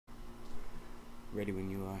Ready when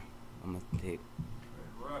you are. I'm gonna hit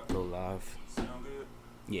Right. go live. Sound good?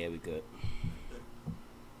 Yeah, we good.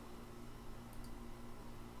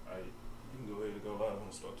 Alright, you can go ahead and go live. I'm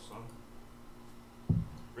gonna start the song.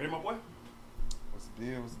 Ready, my boy? What's the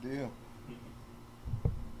deal? What's the deal?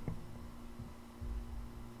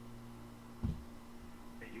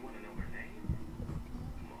 Hey, you wanna know her name?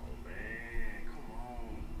 Come on, man. Come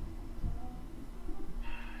on.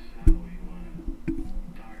 Should I know you want?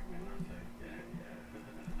 Dark, man. I'll tell you.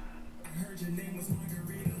 Yeah. I heard your name was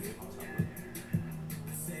Margarita.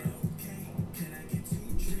 I said, okay, can I get 2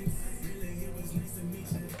 drinks? Really, it was nice to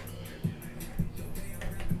meet you. The way I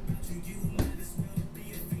rap about you, you might as well be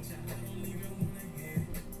a feature. I don't even wanna hear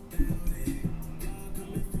about it. All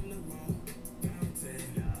coming from the wall, fountain.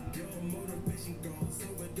 Your motivation goes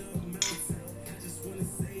over the mountain. I just wanna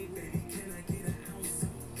say, baby, can I get an ounce?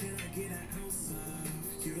 Can I get an ounce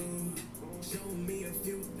of you? Show me a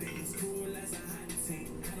few things, cool as a hot tank.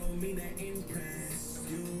 I don't mean to impress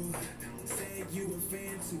you. Say you a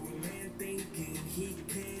fan to a man thinking he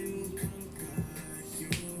can conquer you.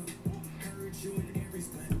 Heard you in Aries,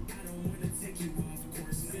 but I don't wanna take you off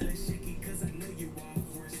course. Feeling shaky cause I know you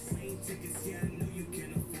off course. Plane tickets, yeah, I know you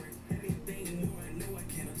can afford. Anything more, I know I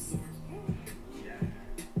can absorb. Yeah,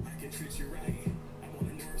 I can treat you right. I'm on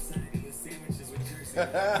the north side eating sandwiches with jersey.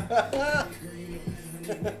 Girl, you know that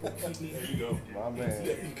honey maple keep me There you go. My man.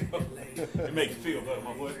 There you go. It make you feel better,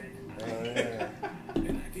 my boy. Oh, yeah.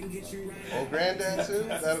 and I can get you right. Old granddad too?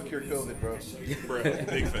 That'll cure COVID, bro. Bruh,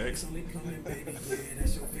 big facts. Only plumbing, baby, yeah,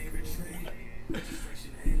 that's your favorite trade.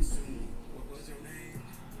 Registration and soon. What was your name?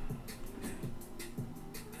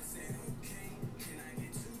 I said, okay, can I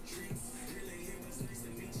get 2 drinks? Really, it was nice to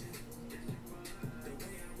meet you. The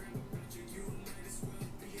way I rap about you, you might as well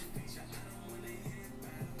be a feature. I don't wanna hear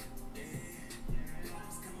about it.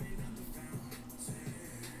 Lost coming out the fountain.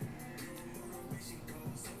 Your motivation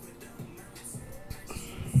goes over the mountain. I just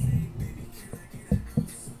wanna say, baby, can I get an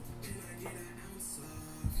ounce? Can I get an ounce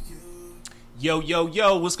of you?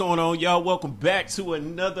 Yo, what's going on, y'all? Welcome back to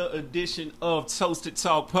another edition of Toasted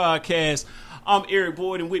Talk Podcast. I'm Eric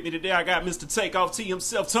Boyd, and with me today I got Mr. Takeoff T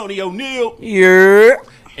himself, Tony O'Neal, Yeah.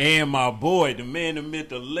 and my boy, the man, the myth,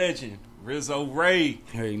 the legend, RZO Ray.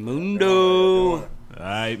 Hey, Mundo. All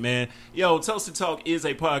right, man. Yo, Toasted Talk is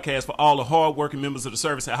a podcast for all the hard-working members of the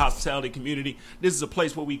service and hospitality community. This is a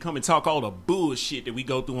place where we come and talk all the bullshit that we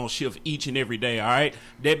go through on shift each and every day, all right?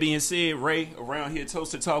 That being said, Ray, around here at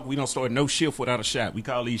Toasted Talk, we don't start no shift without a shot. We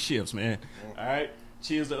call these shifts, man. All right?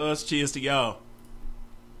 Cheers to us. Cheers to y'all.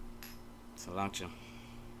 Cilantro.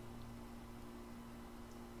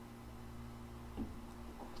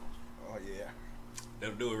 Oh, yeah.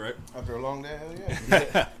 That'll do it, right? After a long day, hell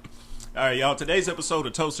yeah. All right, y'all. Today's episode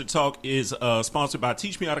of Toasted Talk is sponsored by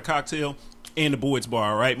Teach Me How to Cocktail and the Boyd's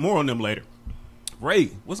Bar, all right? More on them later. Ray,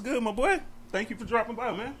 what's good, my boy? Thank you for dropping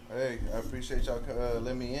by, man. Hey, I appreciate y'all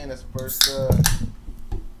letting me in. That's the first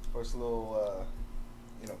little,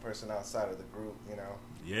 person outside of the group, you know.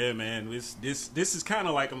 Yeah, man. This is kind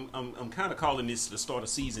of like I'm kind of calling this the start of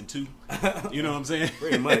season 2. You know what I'm saying?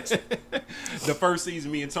 Pretty much. The first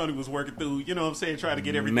season, me and Tony was working through. You know what I'm saying? Trying to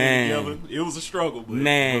get everything together. It was a struggle, but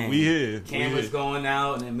we here. Cameras going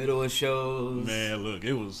out in the middle of shows. Man, look,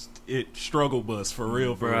 it struggle bus for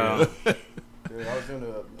real, Bro. real. Dude, I was doing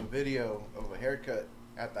a video of a haircut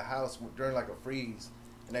at the house during like a freeze.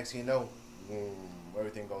 The next thing you know, boom,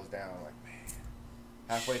 everything goes down. Like, man.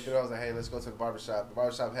 Halfway through, I was like, hey, let's go to the barbershop. The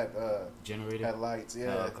barbershop had Generator. had lights,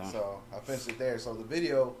 yeah. Oh, okay. So I finished it there. So the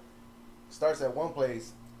video starts at one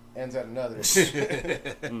place, ends at another.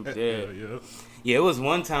 Yeah. Yeah, it was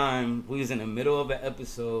one time we was in the middle of an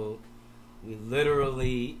episode. We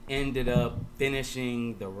literally ended up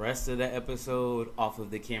finishing the rest of the episode off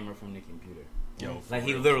of the camera from the computer. Yo, for Like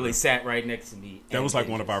he real, literally for sat right next to me. that and was like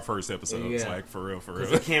one finished. of our first episodes. Yeah. Like for real, for 'Cause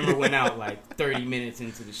real. the camera went out like 30 minutes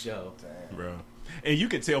into the show. Damn. Bro. And you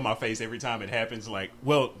can tell my face every time it happens. Like,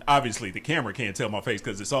 well, obviously the camera can't tell my face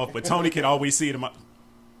because it's off, but Tony can always see it in my.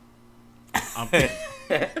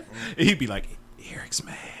 He'd be like, Eric's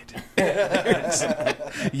mad.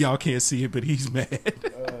 Y'all can't see it, but he's mad.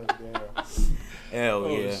 Damn. Hell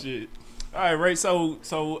Oh yeah. shit! All right, Ray.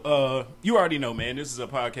 So, you already know, man. This is a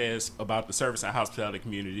podcast about the service and hospitality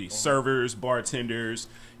community, servers, bartenders.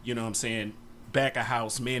 You know what I'm saying? Back of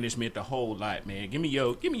house management, the whole lot, man. Give me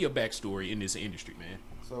your backstory in this industry, man.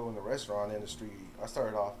 So in the restaurant industry, I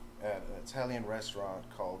started off at an Italian restaurant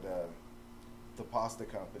called the Pasta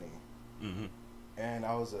Company, Mm-hmm. and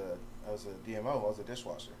I was a DMO. I was a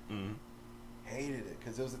dishwasher. Mm-hmm. Hated it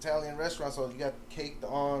because it was Italian restaurant, so you got caked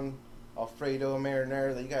on Alfredo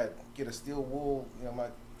marinara. Then you got to get a steel wool. You know, my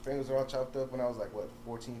fingers were all chopped up when I was like, what,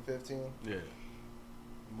 14, 15? Yeah.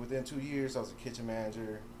 within 2 years, I was a kitchen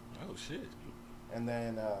manager. Oh shit! And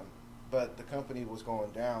then, but the company was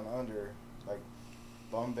going down under, like,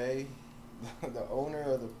 Bombay, the owner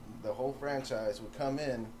of the whole franchise would come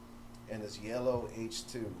in this yellow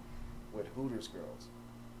H2 with Hooters girls.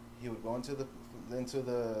 He would go into the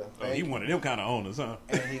bank, he one of them kind of owners, huh?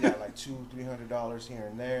 and he got like $200-300 here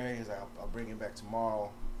and there. He's like, I'll bring it back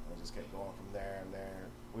tomorrow. And I just kept going from there and there.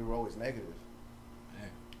 We were always negative. Man.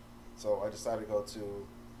 So I decided to go to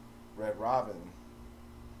Red Robin.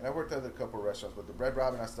 And I worked at a couple of restaurants, but the Red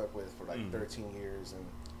Robin I stuck with for like 13 years. And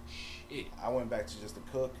Shit. I went back to just a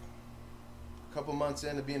cook. A couple months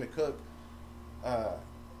into being a cook,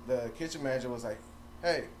 the kitchen manager was like,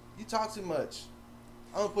 hey, you talk too much.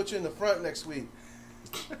 I'm going to put you in the front next week.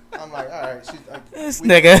 I'm like, all right. She's like, This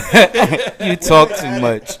nigga, you talk too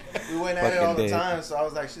much. We went at it all the Fucking time, so I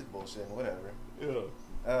was like, she's bullshitting, whatever.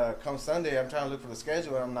 Yeah. Come Sunday, I'm trying to look for the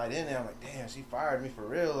schedule, and I'm not in there. I'm like, damn, she fired me for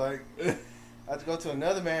real. Like, I had to go to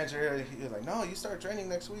another manager. He was like, no, you start training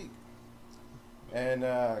next week. And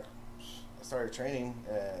I started training,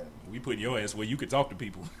 and We put your ass where you could talk to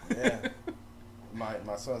people. yeah,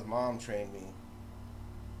 my son's mom trained me,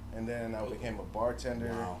 and then I became a bartender.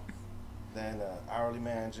 Wow. Then hourly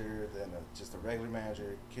manager, then just a regular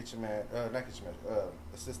manager, not kitchen manager,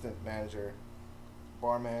 assistant manager,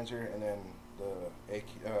 bar manager, and then the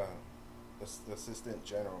assistant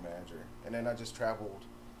general manager. And then I just traveled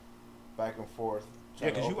back and forth.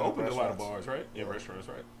 Yeah, because you opened a lot of restaurants. bars, right? Yeah, Yeah. restaurants,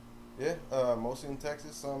 right? Yeah, mostly in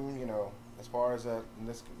Texas, some, as far as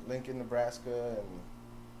Lincoln, Nebraska, and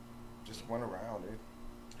just went around, dude.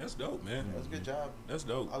 That's dope, man. It was a good job. That's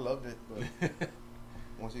dope. I loved it, but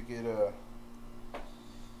once you get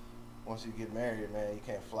married, man, you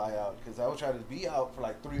can't fly out. Because I would try to be out for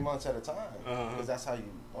like 3 months at a time. Because that's how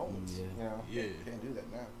you own it. Yeah. You Yeah. can't do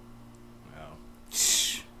that now. Wow.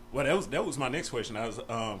 Well, that was my next question. I was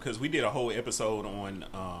because we did a whole episode on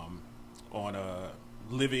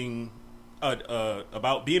living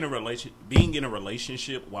about being in a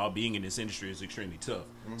relationship while being in this industry is extremely tough.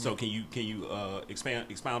 Mm-hmm. So can you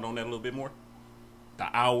expound on that a little bit more? The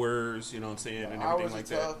hours, you know what I'm saying, and everything Hours like are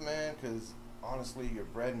that. tough, man, because honestly, your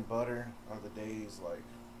bread and butter are the days, like,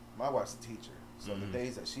 my wife's a teacher. So the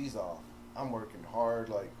days that she's off, I'm working hard,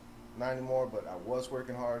 like, not anymore, but I was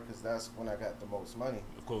working hard because that's when I got the most money.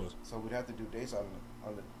 Of course. So we'd have to do days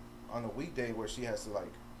on the weekday where she has to,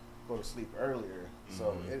 like, go to sleep earlier.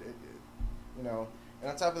 So it and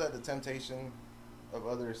on top of that, the temptation of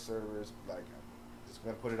other servers, like, I'm just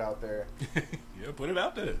gonna put it out there, Yeah, put it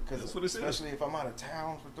out there. That's what it says. especially if I'm out of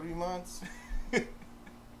town for 3 months,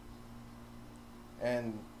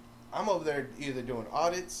 and I'm over there either doing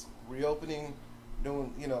audits, reopening,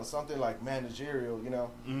 doing something like managerial,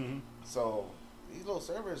 Mm-hmm. So these little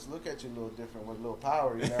servers look at you a little different with a little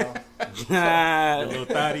power, The little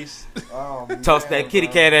thotties. Toss man, that kitty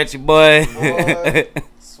bro. cat at you, boy. Boy,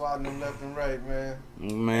 swatting them left and right, man.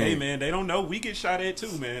 Man. Hey man, they don't know we get shot at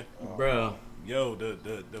too, man. Bro. Yo,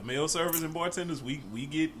 the male servers and bartenders, we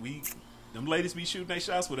them ladies be shooting their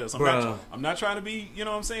shots with us. Bruh. I'm not trying to be, you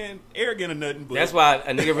know what I'm saying, arrogant or nothing, but That's why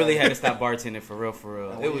a nigga really had to stop bartending for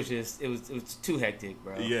real. And It was too hectic,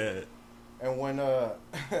 bro. yeah. And when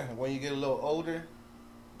when you get a little older,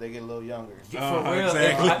 they get a little younger. For real.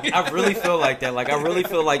 Exactly. I really feel like that. Like, I really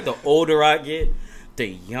feel like the older I get, the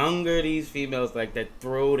younger these females like that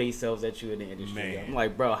throw themselves at you in the industry. Man. I'm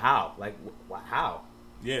like, bro, how? Like, how?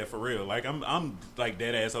 Yeah, for real. Like I'm like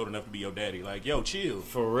dead ass old enough to be your daddy. Like, yo, chill.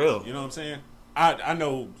 For real. You know what I'm saying? I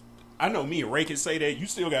know me and Ray can say that. You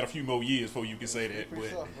still got a few more years before you can say that.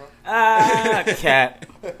 Pretty But tough, bro. Cat.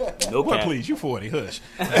 No boy, cat. please, you 40, hush.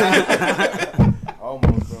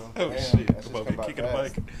 Almost, bro. Oh Damn, shit. that shit's Come on, come by kicking the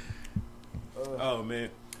fast. bike. Oh man.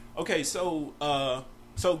 Okay, so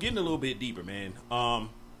getting a little bit deeper, man.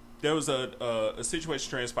 There was a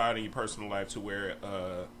situation transpired in your personal life to where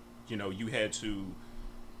you had to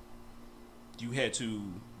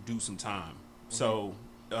do some time. So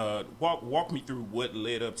walk me through what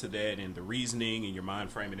led up to that and the reasoning and your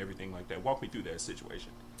mind frame and everything like that. Walk me through that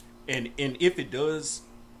situation. And if it does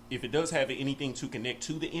have anything to connect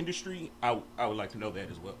to the industry, I would like to know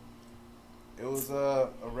that as well. It was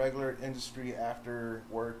a regular industry after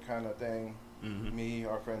work kind of thing. Mm-hmm. Me,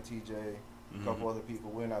 our friend TJ, a couple other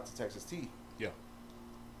people went out to Texas Tea. Yeah.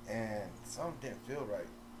 And something didn't feel right.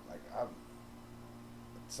 Like,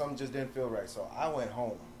 something just didn't feel right. So I went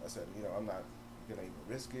home. I said, I'm not gonna even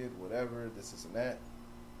risk it. Whatever. This and that.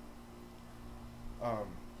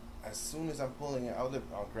 As soon as I'm pulling in, I live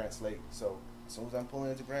on Grants Lake. So as soon as I'm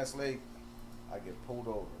pulling into Grants Lake, I get pulled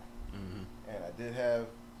over. Mm-hmm. And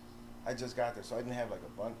I just got there, so I didn't have like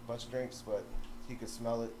a bunch of drinks, but he could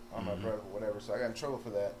smell it on my breath or whatever. So I got in trouble for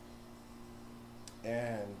that.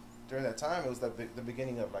 And during that time, it was the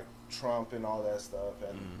beginning of like Trump and all that stuff,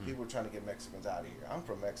 and people were trying to get Mexicans out of here. I'm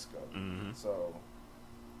from Mexico, so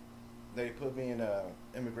they put me in a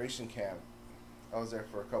immigration camp. I was there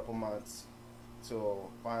for a couple months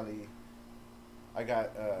till finally I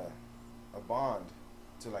got a bond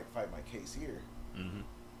to like fight my case here.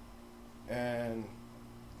 And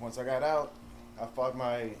once I got out, I fought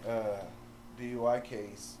my DUI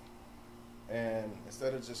case. And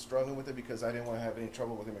instead of just struggling with it because I didn't want to have any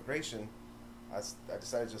trouble with immigration, I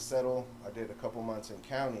decided to settle. I did a couple months in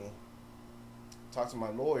county, talked to my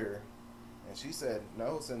lawyer, and she said,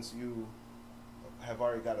 no, since you have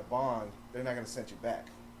already got a bond, they're not going to send you back.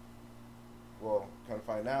 Well, come to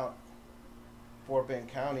find out, Fort Bend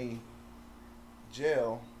County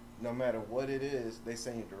jail, no matter what it is, they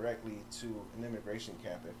send you directly to an immigration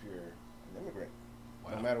camp if you're an immigrant.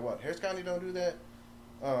 Wow. No matter what. Harris County don't do that.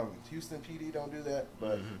 Houston PD don't do that,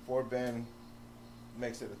 but Fort Bend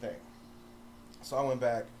makes it a thing. So I went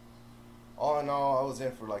back. All in all, I was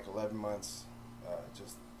in for like 11 months,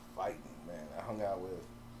 just fighting, man. I hung out with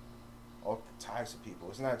all types of people.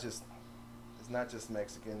 It's not just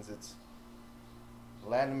Mexicans. It's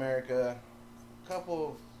Latin America.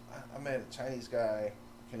 I met a Chinese guy,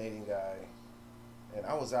 a Canadian guy, and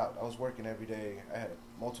I was out. I was working every day. I had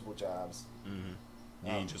multiple jobs.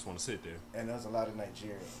 You ain't just want to sit there. And there was a lot of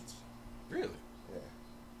Nigerians. Really? Yeah.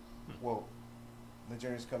 Well,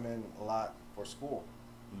 Nigerians come in a lot for school.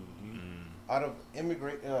 Out of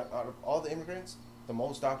all the immigrants, the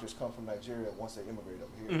most doctors come from Nigeria once they immigrate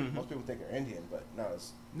over here. Most people think they're Indian, but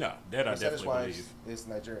no, that I definitely believe. It's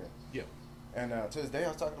Nigerian. Yeah. And to this day, I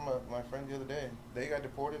was talking to my friend the other day. They got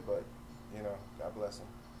deported, but you know, God bless them.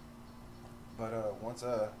 But once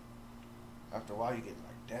after a while, you get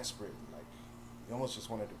like desperate. You almost just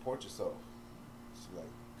want to deport yourself. It's like,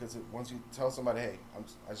 because once you tell somebody, hey,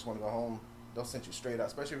 I just want to go home, they'll send you straight out.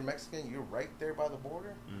 Especially if you're Mexican, you're right there by the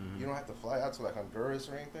border. You don't have to fly out to like Honduras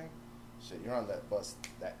or anything. Shit, you're on that bus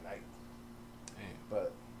that night.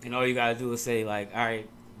 But and all you gotta do is say like, all right,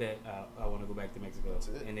 bet I want to go back to Mexico,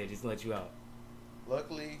 and they just let you out.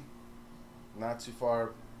 Luckily, not too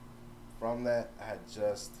far from that, I had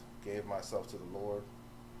just gave myself to the Lord,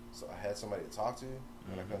 so I had somebody to talk to,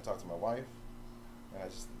 and I couldn't talk to my wife. And I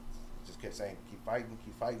just kept saying, keep fighting,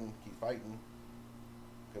 keep fighting, keep fighting.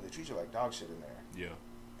 Because they treat you like dog shit in there.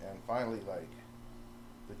 Yeah. And finally, like,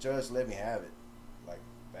 the judge let me have it. Like,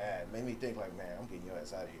 bad. Made me think, like, man, I'm getting your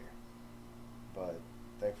ass out of here. But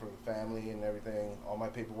thankful for the family and everything. All my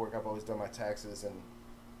paperwork, I've always done my taxes. And,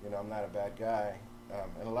 you know, I'm not a bad guy.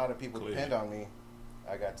 And a lot of people depend on me.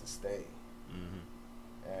 I got to stay.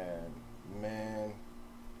 And, man,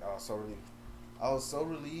 I was so relieved. I was so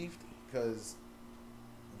relieved because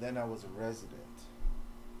then I was a resident.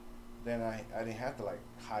 Then I didn't have to like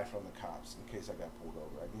hide from the cops in case I got pulled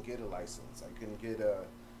over. I can get a license. I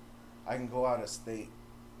can go out of state,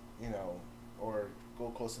 you know, or go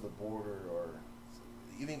close to the border, or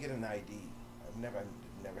even get an ID. I've never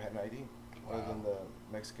had an ID other than the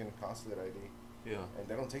Mexican consulate ID. Yeah. And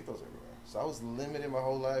they don't take those everywhere. So I was limited my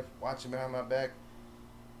whole life, watching behind my back,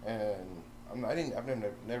 and I've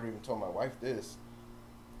never even told my wife this.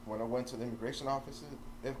 When I went to the immigration office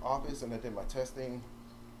and I did my testing,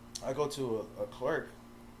 I go to a clerk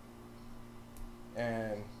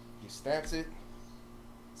and he stamps it,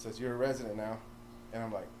 says you're a resident now, and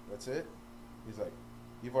I'm like, that's it? He's like,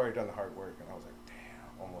 you've already done the hard work, and I was like,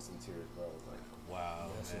 damn, almost in tears, bro. I was like, wow,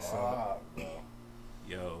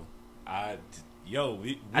 bro. I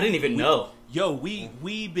didn't even know.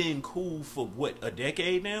 We been cool for what, a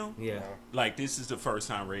decade now? Yeah. Like this is the first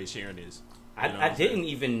time Ray's sharing this. I didn't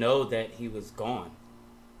even know that he was gone.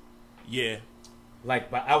 Yeah.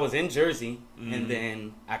 Like, but I was in Jersey, and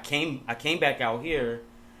then I came back out here,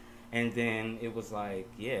 and then it was like,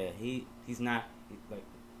 yeah, he's not, like,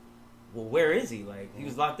 well, where is he? Like, he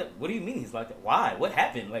was locked up. What do you mean he's locked up? Why? What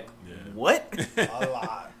happened? Like, what? A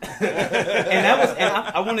lot. And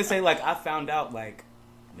I want to say, like, I found out, like,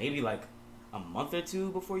 maybe, like, a month or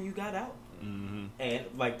two before you got out. And,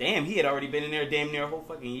 like, damn, he had already been in there damn near a whole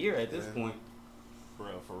fucking year at this point.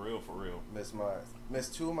 For real.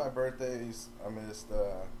 Missed two of my birthdays. I missed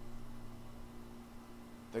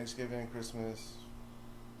Thanksgiving, Christmas.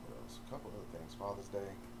 What else? A couple other things. Father's Day.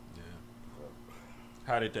 Yeah.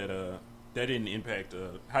 How did that didn't impact?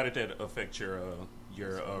 How did that affect your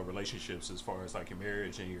relationships as far as like your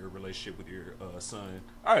marriage and your relationship with your son?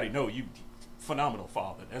 I already know you, phenomenal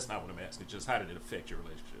father. That's not what I'm asking. Just how did it affect your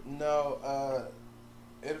relationship? No,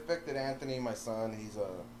 it affected Anthony, my son.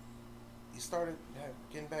 He started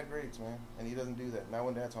getting bad grades, man, and he doesn't do that. Not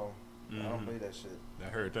when Dad's home. I don't play that shit. I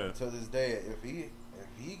heard that. To this day, if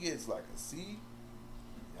he gets like a C,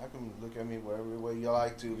 y'all can look at me whatever way you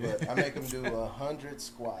like to, but I make him do 100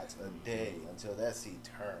 squats a day until that C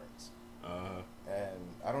turns. And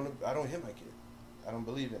I don't hit my kid. I don't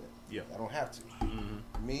believe in it. Yeah. I don't have to.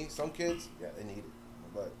 Me, some kids, yeah, they need it,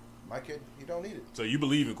 but my kid, he don't need it. So you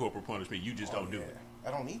believe in corporal punishment, you just don't do it.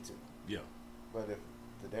 I don't need to. Yeah. But if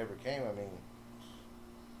the day ever came, I mean,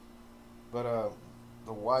 but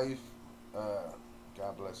the wife,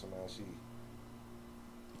 God bless her, man.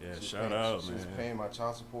 Shout out, man. She was paying my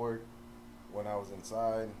child support when I was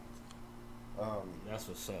inside. That's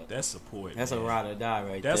what's up. That's support. That's man. a ride or die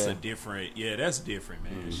right that's there. That's different,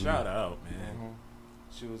 man. Shout out, man.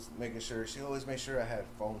 She was making sure. She always made sure I had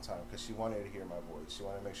phone time because she wanted to hear my voice. She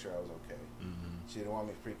wanted to make sure I was okay. She didn't want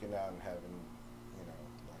me freaking out and having,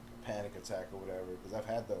 like a panic attack or whatever. Because I've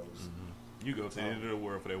had those. You go to the end of the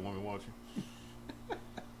world for that woman, won't you?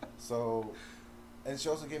 So, and she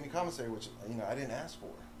also gave me commissary, which I didn't ask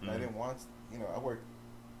for. I didn't want. I worked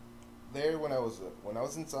there when I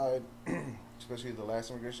was inside, especially the last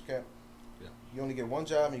immigration camp. Yeah. You only get one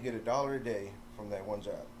job, and you get $1 a day from that one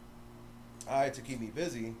job. To keep me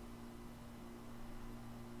busy,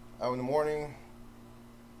 in the morning.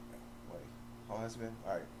 Wait, how long has it been?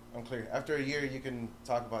 All right, I'm clear. After a year, you can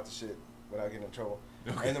talk about the shit without getting in trouble.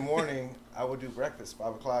 Okay. In the morning, I would do breakfast.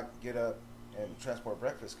 5 o'clock, get up and transport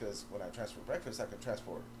breakfast. Because when I transfer breakfast, I could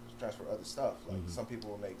transfer other stuff. Like some people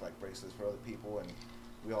will make like bracelets for other people, and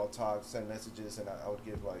we all talk, send messages, and I would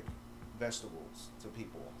give like vegetables to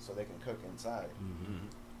people so they can cook inside.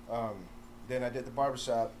 Then I did the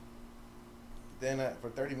barbershop. Then for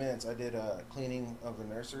 30 minutes, I did cleaning of the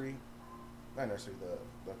nursery, not nursery,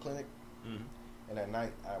 the clinic. And at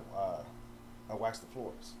night, I waxed the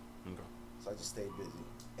floors. Okay. So I just stayed busy.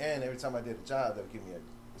 And every time I did a job, they would give me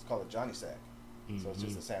it's called a Johnny sack. So it's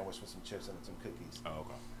just a sandwich with some chips and some cookies. Oh,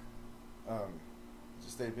 okay.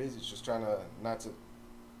 Just stay busy, just trying to not to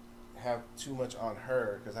have too much on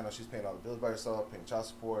her because I know she's paying all the bills by herself, paying child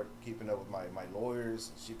support, keeping up with my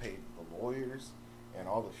lawyers. She paid the lawyers and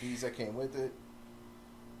all the fees that came with it.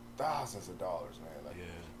 Thousands of dollars, man. Like,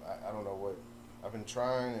 yeah. I don't know what. I've been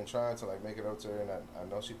trying to like make it up to her, and I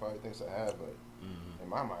know she probably thinks I have, but in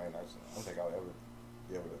my mind, I don't think I'll ever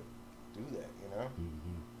be able to do that,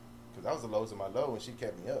 Because that was the lowest of my low, and she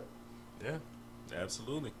kept me up. Yeah,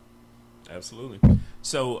 absolutely.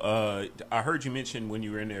 So I heard you mention when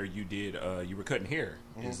you were in there, you did you were cutting hair,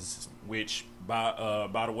 which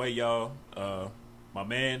by the way, y'all, my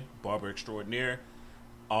man, barber extraordinaire.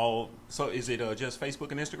 So is it just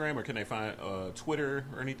Facebook and Instagram, or can they find Twitter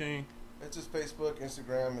or anything? It's just Facebook,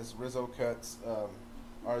 Instagram. It's RZO Cuts,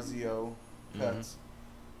 RZO Cuts.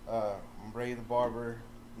 Ray the Barber.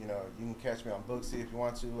 You can catch me on Booksy if you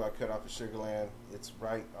want to. I cut off at Sugarland. It's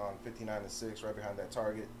right on 59 and 6, right behind that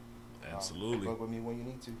Target. Absolutely. Book with me when you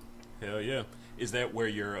need to. Hell yeah! Is that where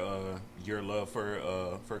your love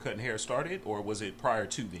for cutting hair started, or was it prior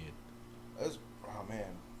to then? Oh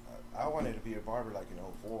man, I wanted to be a barber like in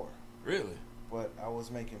 2004. Really? But I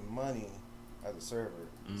was making money as a server.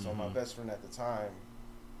 So my best friend at the time,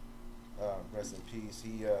 rest in peace,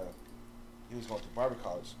 he was going to barber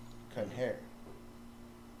college, cutting hair.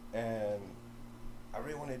 And I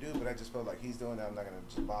really wanted to do it, but I just felt like he's doing that. I'm not going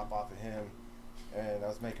to just bop off of him. And I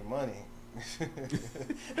was making money.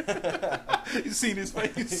 You seen his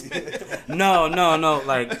face? No.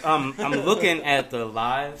 Like, I'm looking at the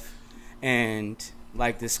live, and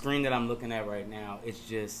like the screen that I'm looking at right now, it's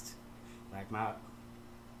just like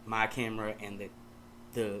my camera and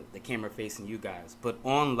the camera facing you guys. But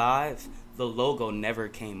on live, the logo never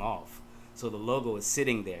came off. So the logo is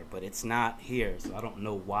sitting there, but it's not here. So I don't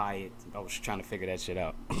know why I was trying to figure that shit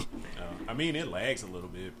out. I mean, it lags a little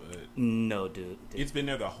bit, but no, dude. It's been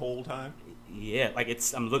there the whole time. Yeah, like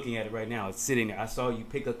I'm looking at it right now. It's sitting there. I saw you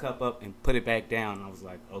pick a cup up and put it back down. And I was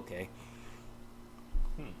like, okay.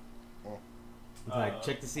 Like,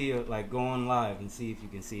 check to see it, like, go on live and see if you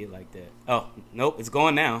can see it like that. Oh, nope, it's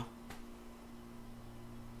going now.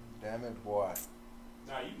 Damn it, boy.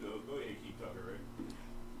 Nah, you go ahead and keep talking, right?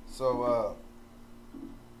 So,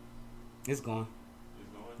 it's going. It's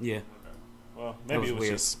going? Yeah. Okay. Well, maybe it was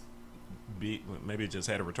weird. just maybe it just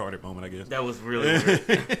had a retarded moment, I guess. That was really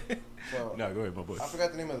weird. So, no, go ahead, my boy. I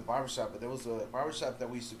forgot the name of the barbershop, but there was a barbershop that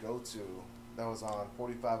we used to go to that was on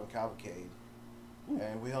 45 and Cavalcade.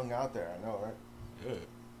 And we hung out there, I know, right? Good.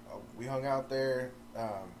 We hung out there,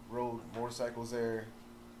 rode motorcycles there,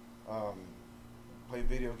 played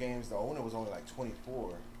video games. The owner was only like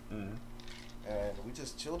 24. and we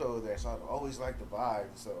just chilled over there. So I always liked the vibe.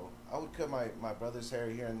 So I would cut my brother's hair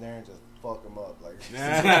here and there and just fuck him up. Like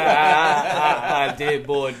I did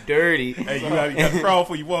boy dirty. Hey, you got to crawl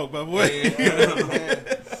before you walk, my boy. Yeah.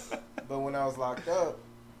 But when I was locked up,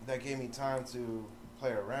 that gave me time to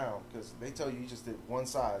play around because they tell you just did one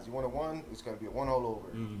size. You want a one, it's gonna be a one all over,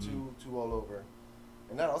 two all over,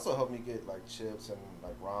 and that also helped me get like chips and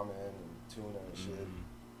like ramen and tuna and shit.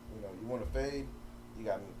 You know, you want to fade, you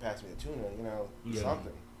got to pass me a tuna. You know,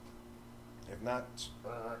 something. If not,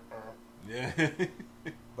 Yeah.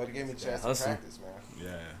 but it gave me a chance to practice, man.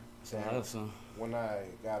 Yeah. So awesome. When I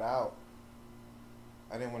got out,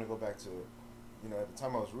 I didn't want to go back to, you know, at the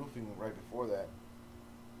time I was roofing right before that.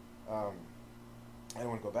 I didn't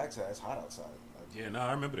want to go back to that. It's hot outside. Like, Yeah, no,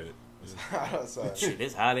 I remember that. it's hot outside. Shit,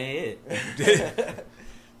 it's hot in here.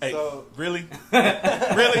 Hey, So- really?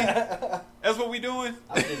 Really? That's what we doing?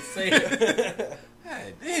 I'm just saying.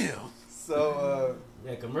 God damn. So,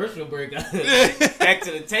 Yeah, commercial break. Back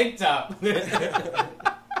to the tank top.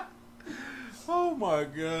 Oh my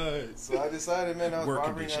God. so I decided, man, I was Work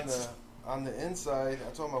barbering conditions. on the inside.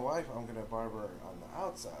 I told my wife I'm gonna barber on the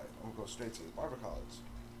outside. I'm gonna go straight to barber college.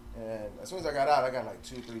 And as soon as I got out, I got like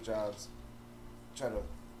 2-3 jobs. Try to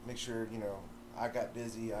make sure, you know, I got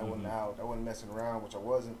busy. I wasn't out. I wasn't messing around, which I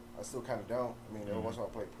wasn't. I still kind of don't. I mean, every once in a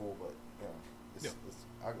while I play pool, but you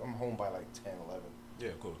know, I'm home by like 10, 11. Yeah,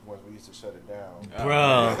 cool. When we used to shut it down.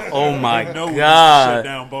 Bruh. Oh my No, we used to God. shut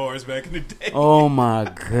down bars back in the day. Oh my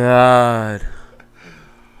God.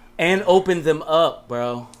 And open them up,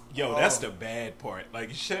 bro. Yo, that's the bad part. Like,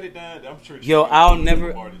 you shut it down. I'm sure. Yo, I'll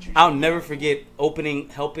never I'll forget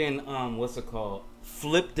helping, what's it called?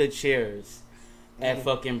 Flip the chairs at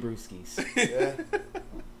fucking Brewski's. Yeah. Flip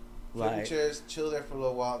Like, the chairs, chill there for a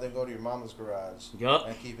little while, then go to your mama's garage yup,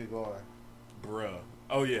 and keep it going. Bruh.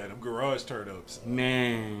 Oh, yeah, them garage turn-ups.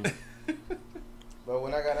 man. But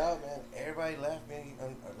when I got out, man, everybody laughed at me.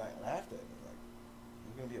 Like,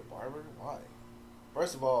 you're gonna be a barber? Why?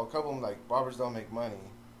 First of all, a couple of them like barbers don't make money.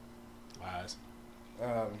 Lies.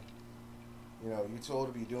 You know, you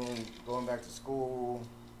told to be going back to school,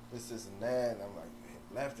 this and that, and I'm like, man,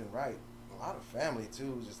 left and right. A lot of family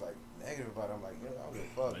too, just like negative about it. I'm like, I don't give a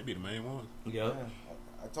fuck. They be the main one. Yup. Yeah,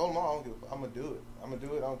 I told them all, I'm gonna do it. I'm gonna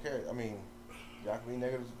do it. I don't care. I mean, y'all can be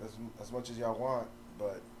negative as much as y'all want,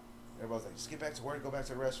 but everybody's like, just get back to work, go back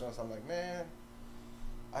to the restaurants. I'm like, man,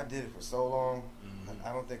 I did it for so long.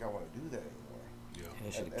 I don't think I want to do that anymore. Yeah.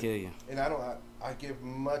 That should kill you. And I give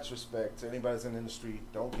much respect to anybody that's in the industry.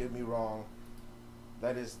 Don't get me wrong.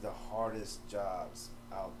 That is the hardest jobs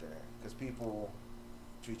out there because people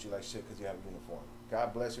treat you like shit because you have a uniform.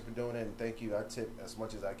 God bless you for doing it and thank you. I tip as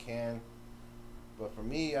much as I can. But for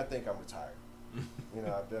me, I think I'm retired. You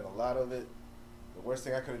know, I've done a lot of it. The worst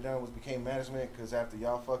thing I could have done was became management because after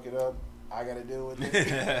y'all fuck it up, I got to deal with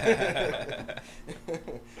it.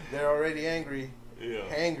 They're already angry,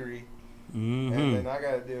 hangry. Mm-hmm. And then I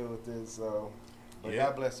gotta deal with this. So, but Yeah.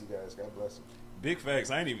 God bless you guys. God bless you. Big facts.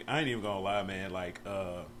 I ain't even gonna lie, man. Like,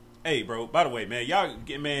 hey, bro. By the way, man, y'all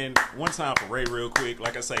get one time for Ray real quick.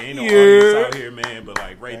 Like I say, ain't no audience out here, man. But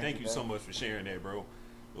like, Ray, thank you so much for sharing that, bro.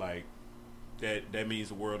 Like, that means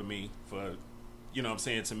the world to me. For, you know what I'm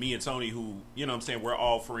saying, to me and Tony, who, you know what I'm saying, we're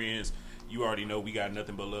all friends. You already know we got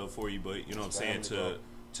nothing but love for you. But you know what I'm saying,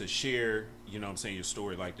 to share, you know what I'm saying, your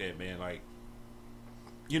story like that, man. Like,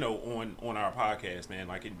 you know, on our podcast, man,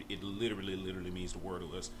 like it literally means the world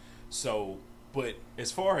to us. So, but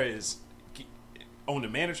as far as on the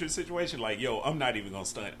manager situation, like, yo, I'm not even gonna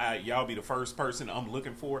stunt. Y'all be the first person I'm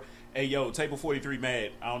looking for. Hey, yo, table 43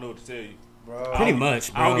 mad. I don't know what to tell you. Bro. Pretty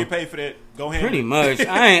much, bro. I don't get paid for that. Go ahead. Pretty much.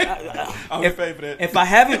 I don't get paid for that. If I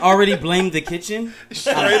haven't already blamed the kitchen,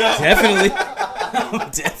 I'm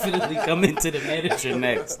definitely coming to the manager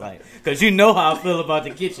next. Like, because you know how I feel about the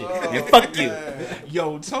kitchen. And fuck you.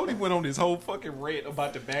 Yo, Tony went on this whole fucking rant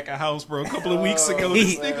about the back of house, bro, a couple of weeks ago.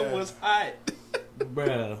 This nigga was hot.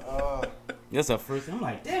 Bruh. That's our first. I'm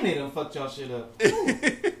like, damn, they done fucked y'all shit up.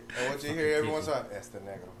 And what you hear every once in a while, that's the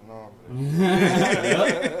negative. No,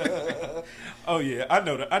 Oh yeah, I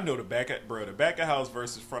know the back of house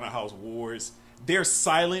versus front of house wars. They're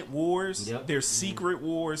silent wars. Yep. They're secret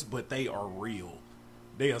wars, but they are real.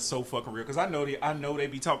 They are so fucking real. Because I know they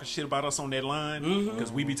be talking shit about us on that line.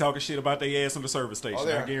 Because we be talking shit about their ass on the service station. Oh,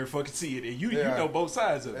 I guarantee fucking see it. And you know both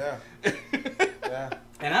sides of it. yeah.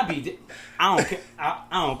 And I don't care. I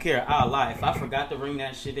don't care. I'll lie. If I forgot to ring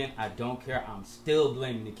that shit in, I don't care. I'm still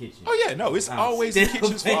blaming the kitchen. Oh yeah, no, it's I'm always the still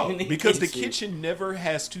kitchen's fault. blaming the Because the kitchen. kitchen never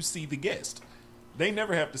has to see the guest. They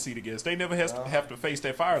never have to see the guest. They never have to face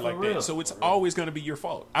that fire like real. that. So it's always going to be your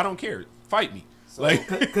fault. I don't care. Fight me. So,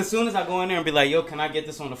 Like, Cause soon as I go in there and be like, "Yo, can I get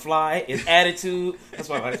this on the fly?" It's attitude. That's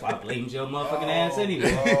why I blamed your motherfucking ass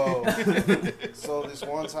anyway. So this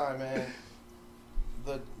one time, man,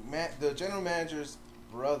 the general manager's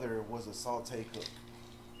brother was a saute cook.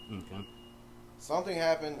 Okay. Something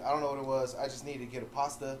happened. I don't know what it was. I just needed to get a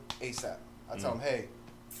pasta ASAP. I tell him, hey,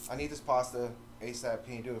 I need this pasta ASAP.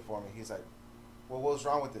 Can you do it for me? He's like, well, what's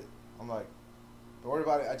wrong with it? I'm like, don't worry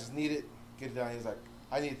about it. I just need it. Get it done. He's like,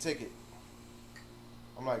 I need a ticket.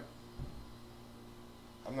 I'm like,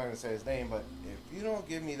 I'm not going to say his name, but if you don't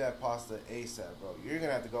give me that pasta ASAP, bro, you're going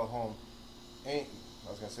to have to go home. I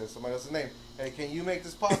was going to say somebody else's name. Hey, can you make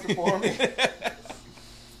this pasta for me?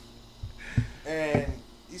 And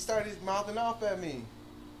he started mouthing off at me.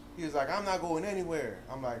 He was like, I'm not going anywhere.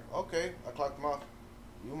 I'm like, okay. I clocked him off.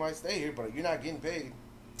 You might stay here, but you're not getting paid.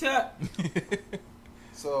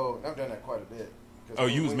 So I've done that quite a bit. Oh,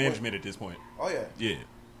 you was management at this point. Oh, yeah. Yeah.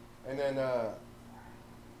 And then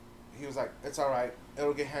he was like, it's all right.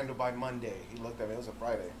 It'll get handled by Monday. He looked at me. It was a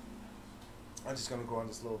Friday. I'm just going to go on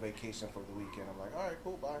this little vacation for the weekend. I'm like, all right,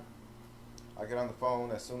 cool, bye. I get on the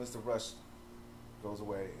phone as soon as the rush goes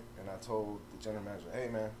away. And I told the general manager, hey,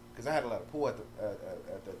 man, because I had a lot of pool at the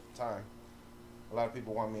time. A lot of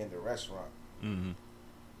people want me in the restaurant. Mm-hmm.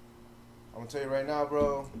 I'm going to tell you right now,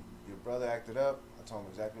 bro, your brother acted up. I told him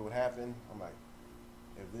exactly what happened. I'm like,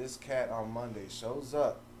 if this cat on Monday shows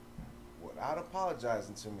up without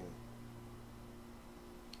apologizing to me,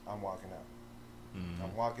 I'm walking out. Mm-hmm.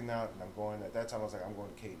 I'm walking out and I'm going. At that time, I was like, I'm going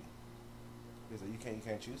to Katie. He's like, you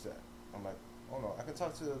can't choose that. I'm like, oh no, I can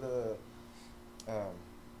talk to the.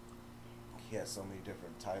 He had so many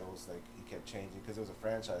different titles. Like he kept changing because it was a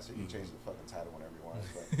franchise, so you can change the fucking title whenever you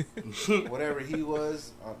want. But whatever he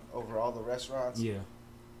was over all the restaurants. Yeah.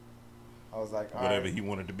 I was like, all whatever right. he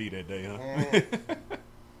wanted to be that day, huh?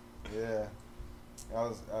 Yeah. I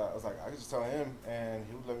was like, I could just tell him, and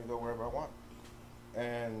he would let me go wherever I want.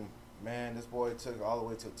 And man, this boy took all the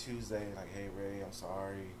way till Tuesday. Like, hey Ray, I'm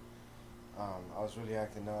sorry. I was really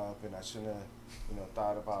acting up, and I shouldn't have,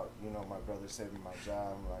 thought about, my brother saving my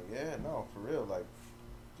job. I'm like, yeah, no, for real. Like,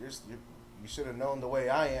 you should have known the way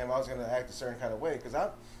I am. I was gonna act a certain kind of way because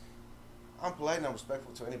I'm polite and I'm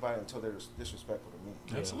respectful to anybody until they're disrespectful to me.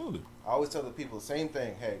 Yeah. Absolutely. I always tell the people the same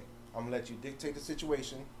thing. Hey, I'm gonna let you dictate the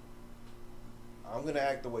situation. I'm gonna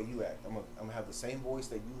act the way you act. I'm gonna have the same voice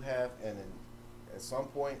that you have, and then at some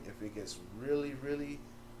point, if it gets really, really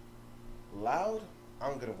loud,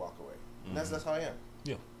 I'm gonna walk away. And that's how I am.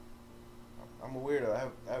 Yeah. I'm a weirdo.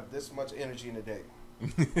 I have this much energy in a day.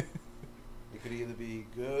 It could either be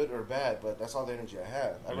good or bad, but that's all the energy I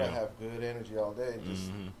have. I'd rather have good energy all day,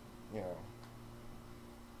 just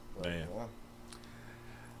But, Damn.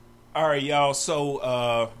 All right, y'all.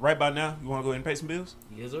 So right by now, you want to go ahead and pay some bills?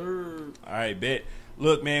 Yes, sir. All right, bet.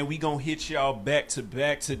 Look, man, we gonna hit y'all back to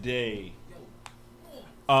back today.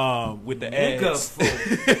 With the ads.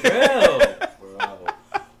 Bro.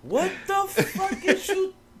 What the fuck is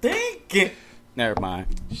you thinking? Never mind.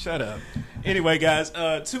 Shut up. Anyway, guys,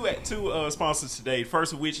 two sponsors today.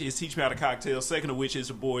 First of which is Teach Me How to Cocktail. Second of which is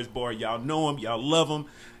the Boys Bar. Y'all know them. Y'all love them.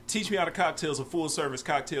 Teach Me How to Cocktail is a full-service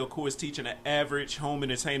cocktail course teaching an average home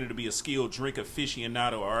entertainer to be a skilled drink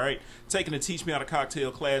aficionado, all right? Taking the Teach Me How to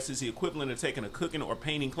Cocktail class is the equivalent of taking a cooking or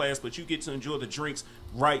painting class, but you get to enjoy the drinks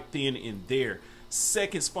right then and there.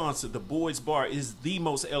 Second sponsor, the Boys Bar, is the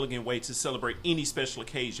most elegant way to celebrate any special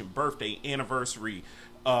occasion, birthday, anniversary,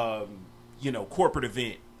 corporate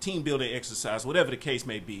event, team building exercise, whatever the case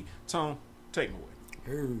may be. Tone, take me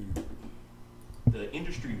away. The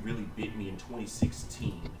industry really bit me in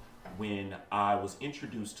 2016 when I was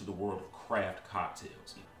introduced to the world of craft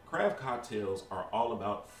cocktails. Craft cocktails are all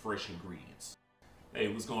about fresh ingredients. Hey,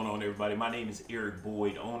 what's going on, everybody? My name is Eric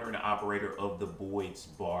Boyd, owner and operator of the Boyd's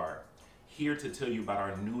Bar. Here to tell you about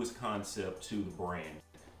our newest concept to the brand,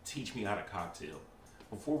 Teach Me How to Cocktail.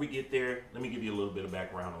 Before we get there, let me give you a little bit of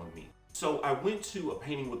background on me. So I went to a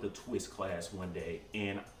painting with a twist class one day,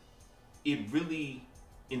 and it really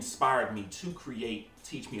inspired me to create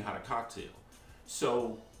Teach Me How to Cocktail.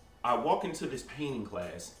 So I walk into this painting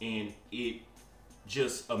class, and it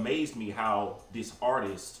just amazed me how this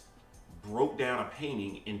artist broke down a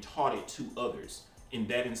painting and taught it to others. And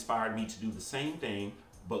that inspired me to do the same thing,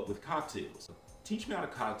 but with cocktails. Teach Me How to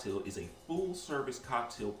Cocktail is a full-service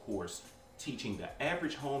cocktail course teaching the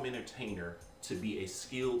average home entertainer to be a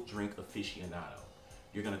skilled drink aficionado.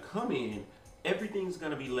 You're gonna come in, everything's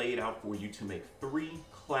gonna be laid out for you to make 3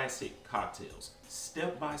 classic cocktails,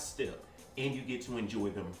 step by step, and you get to enjoy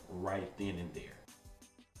them right then and there.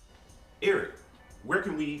 Eric, where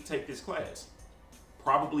can we take this class?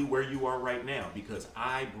 Probably where you are right now, because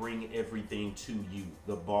I bring everything to you.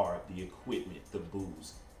 The bar, the equipment, the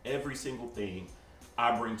booze. Every single thing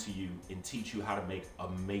I bring to you and teach you how to make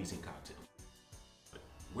amazing cocktails.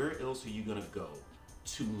 Where else are you gonna go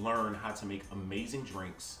to learn how to make amazing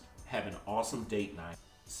drinks, have an awesome date night,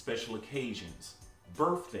 special occasions,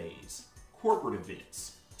 birthdays, corporate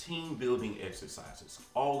events, team building exercises?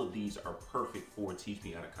 All of these are perfect for a Teach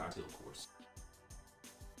Me How to Cocktail course.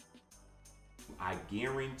 I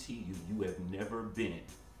guarantee you have never been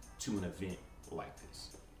to an event like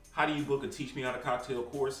this. How do you book a Teach Me How to Cocktail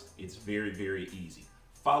course? It's very, very easy.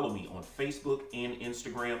 Follow me on Facebook and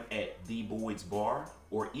Instagram at theboydsbar,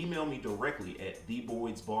 or email me directly at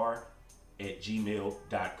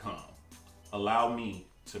theboydsbar@gmail.com. Allow me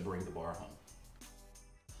to bring the bar home.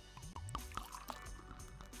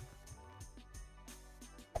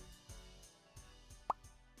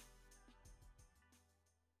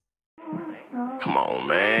 Come on,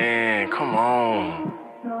 man. Come on.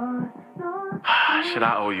 Shit,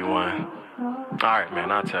 I owe you one. All right,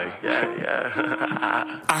 man. I'll tell you.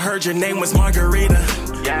 Yeah. I heard your name was Margarita.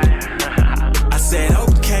 Yeah. I said,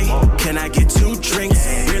 okay, can I get 2 drinks?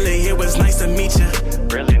 Really, it was nice to meet you.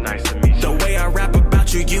 Really nice to meet you. The way I rap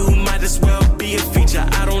about you, you might as well be a feature.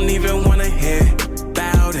 I don't even wanna hear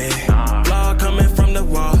about it. Vlog coming from the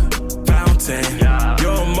wall, fountain.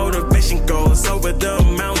 Your motivation goes over the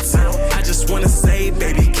mountain. I just wanna say,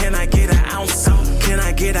 baby, can I get an ounce? Can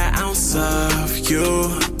I get an ounce of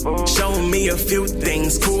you? Show me a few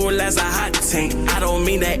things, cool as a hot tank. I don't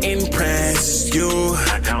mean to impress you.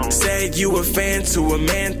 Said you a fan to a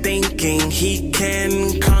man thinking he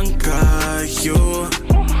can conquer you.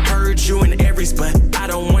 Heard you in Aries, but I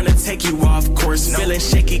don't wanna take you off course. Feeling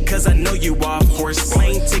shaky cause I know you off horse.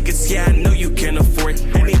 Plane tickets, yeah, I know you can afford.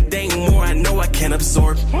 Anything more, I know I can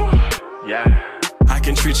absorb. Yeah. I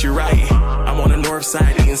can treat you right. I'm on the north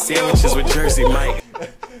side eating sandwiches with Jersey Mike.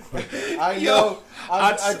 I know.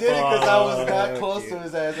 I did it because I was that close to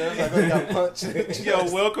his ass. I was like, oh, he got punched. Yo,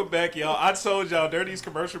 welcome back, y'all. I told y'all during these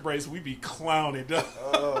commercial breaks we be clowning.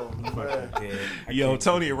 Oh, man. Yo,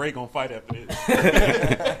 Tony and Ray gonna fight after this.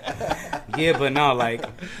 Yeah, but no, like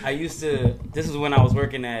I used to. This is when I was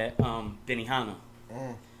working at Benihana.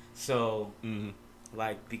 So,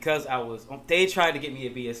 like, because I was, they tried to get me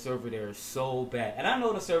to be a server there so bad, and I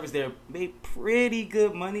know the servers there made pretty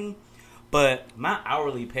good money, but my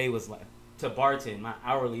hourly pay was like, to bartend, my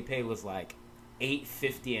hourly pay was like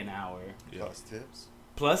 $8.50 an hour. Yeah.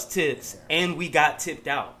 Plus tips. Yeah. And we got tipped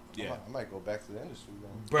out. Yeah, I might go back to the industry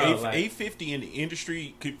then. Bro, like, $8.50 in the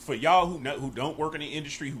industry for y'all who don't work in the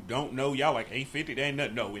industry, who don't know, y'all like $8.50. That ain't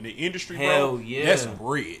nothing. No, in the industry, hell bro, yeah, that's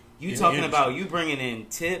bread. You talking about you bringing in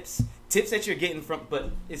tips that you're getting from,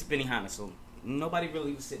 but it's Benihana, so nobody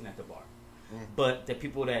really was sitting at the bar. But the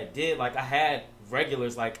people that did, like, I had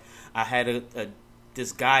regulars, like I had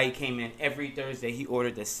this guy, he came in every Thursday. He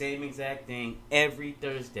ordered the same exact thing every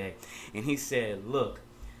Thursday, and he said, "Look,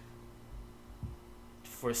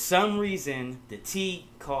 for some reason, the tea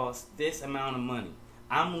costs this amount of money.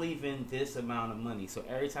 I'm leaving this amount of money." So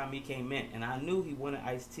every time he came in, and I knew he wanted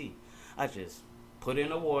iced tea, I just put in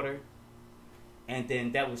the water, and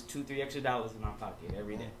then that was $2-3 extra in my pocket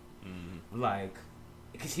every day. Like,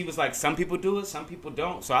 because he was like, some people do it, some people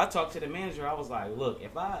don't. So I talked to the manager. I was like, "Look,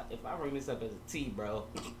 if I bring this up as a tea, bro,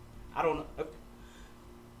 I don't know.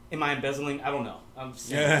 Am I embezzling? I don't know. I'm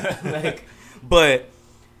saying, like, but."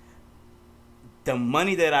 The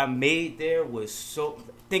money that I made there was so...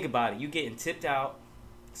 Think about it. You getting tipped out,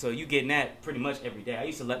 so you getting that pretty much every day. I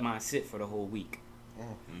used to let mine sit for the whole week.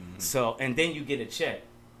 So, and then you get a check.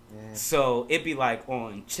 So it'd be like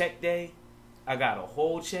on check day, I got a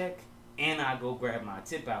whole check, and I go grab my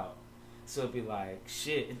tip out. So it'd be like,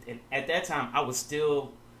 shit. And at that time, I was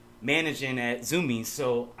still managing at Zoomies,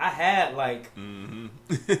 so I had like...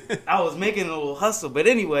 I was making a little hustle. But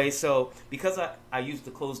anyway, so because I used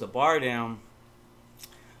to close the bar down,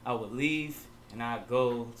 I would leave and I'd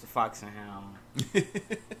go to Fox and Hound.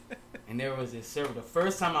 And there was this server. The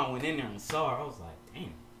first time I went in there and saw her, I was like,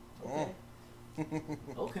 damn. Okay.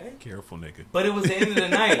 Okay. Careful, nigga. But it was the end of the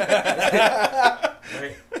night.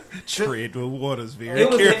 Right? Tread the waters very It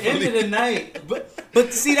was carefully. the end of the night.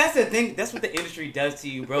 But see, that's the thing. That's what the industry does to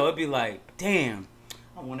you, bro. It'd be like, damn,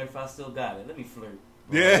 I wonder if I still got it. Let me flirt.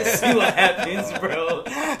 Yeah. Let's see what happens, bro.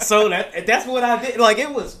 So that's what I did. Like, it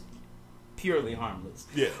was purely harmless.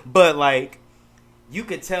 Yeah. But, like, you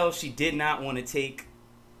could tell she did not want to take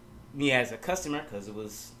me as a customer because it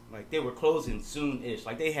was, like, they were closing soon-ish.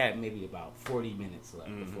 Like, they had maybe about 40 minutes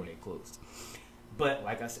left before they closed. But,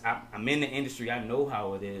 like I said, I'm in the industry. I know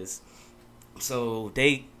how it is. So,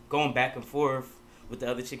 they going back and forth with the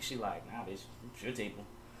other chick. She like, nah, bitch, it's your table.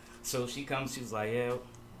 So, she comes. She was like, yeah,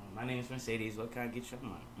 my name's Mercedes. What can I get you?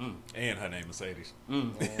 I'm like, And her name Mercedes.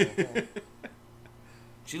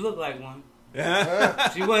 She looked like one. Yeah.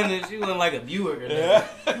 She wasn't like a Buick or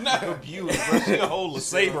nothing. Not a Buick, bro. She a whole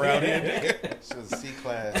Sabre out here. She was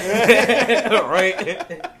C-class.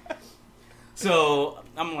 Right. So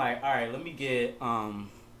I'm like, all right, let me get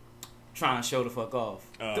trying to show the fuck off.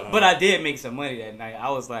 But I did make some money that night.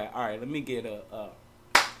 I was like, all right, let me get a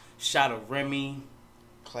shot of Remy.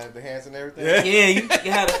 Clap the hands and everything. Yeah, you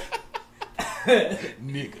gotta.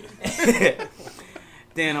 Nigga.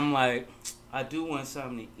 Then I'm like, I do want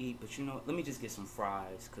something to eat, but you know, let me just get some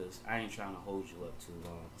fries because I ain't trying to hold you up too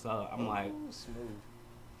long. So I'm like, smooth.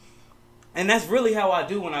 and that's really how I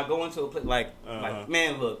do when I go into a place. Like,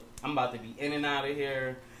 man, look, I'm about to be in and out of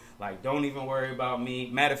here. Like, don't even worry about me.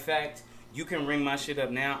 Matter of fact, you can ring my shit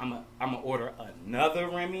up now. I'm gonna order another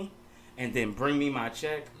Remy, and then bring me my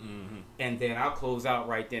check, and then I'll close out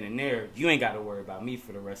right then and there. You ain't got to worry about me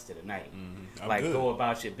for the rest of the night. Like, good. go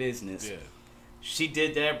about your business. Yeah. She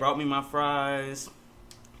did that, brought me my fries,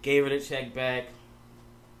 gave her the check back.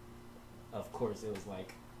 Of course, it was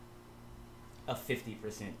like a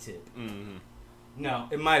 50% tip. No,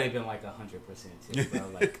 it might have been like 100% tip, bro.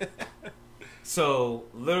 Like, so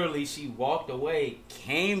literally, she walked away,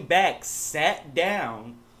 came back, sat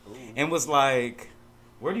down, and was like,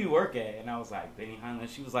 "Where do you work at?" And I was like, "Benihana."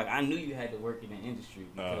 She was like, "I knew you had to work in the industry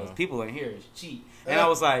because people in here is cheap." And I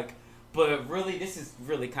was like, but really, this is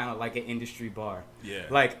really kind of like an industry bar. Yeah.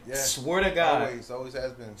 Like, swear to God. Always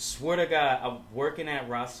has been. Swear to God, I'm working at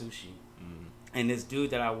RZO Sushi. And this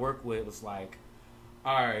dude that I work with was like,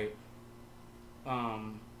 all right.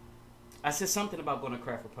 I said something about going to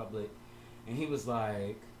Craft Republic. And he was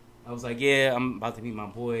like, I was like, yeah, I'm about to meet my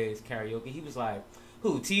boys, karaoke. He was like,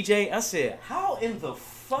 who, TJ? I said, how in the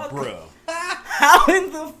fuck? Bro. How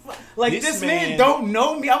in the fuck? Like, this man don't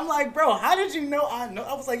know me. I'm like, bro, how did you know I know?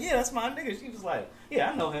 I was like, yeah, that's my nigga. She was like, yeah,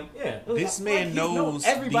 I know him. Yeah. This man knows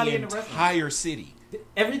everybody in the entire city.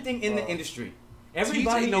 Everything in the industry.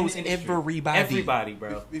 Everybody TJ knows in the industry. everybody. Everybody,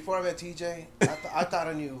 bro. Before I met TJ, I thought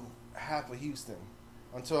I knew half of Houston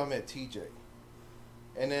until I met TJ.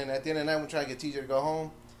 And then at the end of the night, when we try to get TJ to go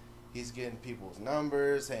home, he's getting people's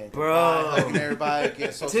numbers, saying goodbye, hugging everybody,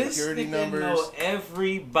 getting social security numbers. Know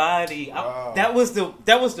everybody. That was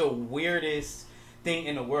the weirdest thing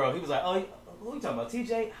in the world. He was like, "Oh, who you talking about,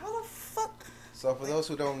 TJ? How the fuck?" So for those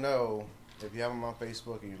who don't know, if you have him on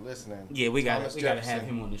Facebook and you're listening, yeah, we got to have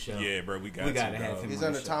him on the show. Yeah, bro, we got to have him. He's on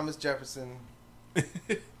under the show. Thomas Jefferson. He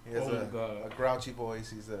has a grouchy voice.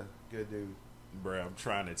 He's a good dude. Bro, I'm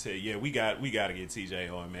trying to tell you. Yeah, we got to get TJ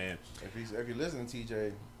on, man. If you're listening,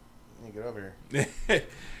 TJ, you get over here.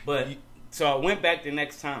 But so I went back the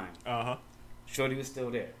next time. Shorty was still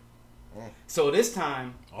there. So this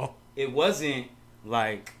time, it wasn't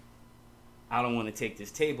like, I don't want to take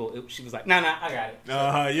this table. She was like, nah, I got it.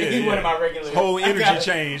 Yeah. One of my regular. Whole energy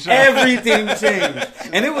changed. Everything changed,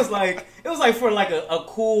 and it was like for like a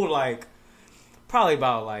cool, like, probably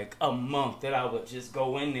about like a month that I would just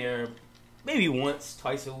go in there, maybe once,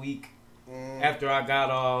 twice a week after I got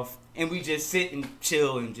off, and we just sit and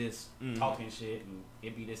chill and just talking shit, and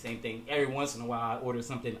it'd be the same thing. Every once in a while, I order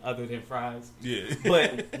something other than fries. Yeah.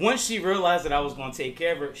 But once she realized that I was going to take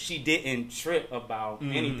care of her, she didn't trip about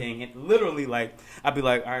anything. And literally, like, I'd be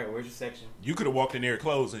like, all right, where's your section? You could have walked in there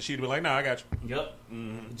closed, and she'd be like, nah, I got you. Yep.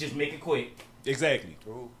 Just make it quick. Exactly.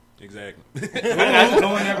 Ooh. Exactly. I just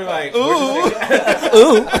go in there and be like,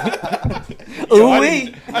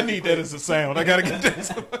 I need that as a sound. I gotta get that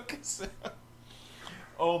as a fucking sound.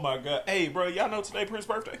 Oh my god. Hey, bro, y'all know today Prince's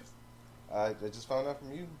birthday? I just found out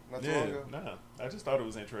from you not too long ago. Nah. I just thought it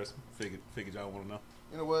was interesting. Figured y'all want to know.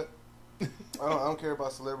 You know what? I don't care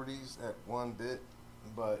about celebrities at one bit,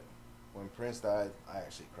 but when Prince died, I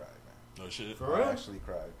actually cried, man. No shit. For real? I actually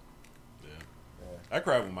cried. Yeah. I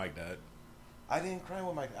cried when Mike died. I didn't cry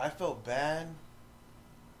when Mike. I felt bad,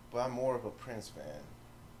 but I'm more of a Prince fan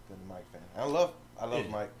than a Mike fan. I love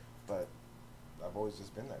Mike, but I've always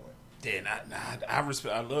just been that way. Yeah,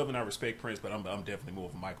 I love and I respect Prince, but I'm definitely more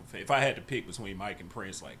of a Michael fan. If I had to pick between Mike and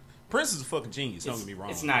Prince, like, Prince is a fucking genius. Don't get me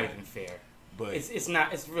wrong. It's not even fair. But it's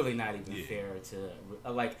not. It's really not even fair to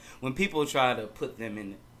like when people try to put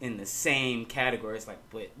them in the same category. It's like,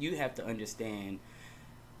 but you have to understand,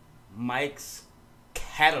 Mike's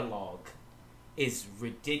catalog is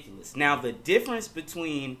ridiculous. Now the difference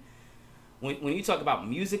between when you talk about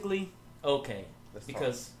musically, okay,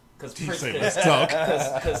 because Prince could,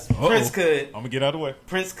 Prince could, I'm gonna get out of the way.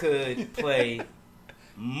 Prince could play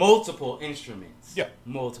multiple instruments. Yeah,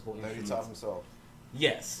 multiple instruments. He taught himself.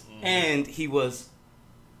 Yes, and he was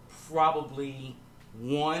probably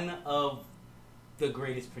one of the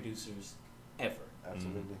greatest producers ever.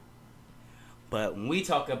 Absolutely. But when we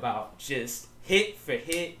talk about just hit for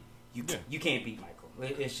hit, you can't beat Michael.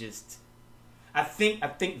 It's just, I think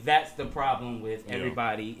that's the problem with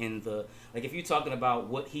everybody in the, like, if you're talking about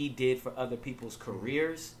what he did for other people's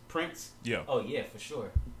careers, Prince. Yeah. Oh yeah, for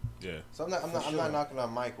sure. Yeah. So I'm not knocking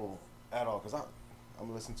on Michael at all, because I'm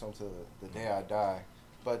gonna listen to him to the day I die.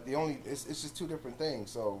 But it's just two different things.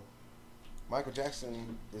 So Michael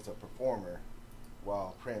Jackson is a performer,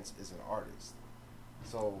 while Prince is an artist.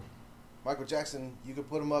 So Michael Jackson, you could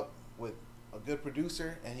put him up with a good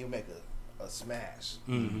producer, and he'll make a smash.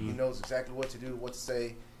 Mm-hmm. He knows exactly what to do, what to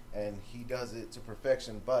say, and he does it to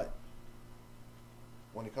perfection. But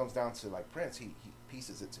when it comes down to like Prince, he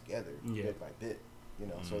pieces it together bit by bit. You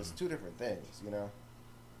know, so it's two different things. You know.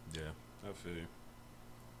 Yeah, I feel you.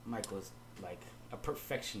 Michael's like a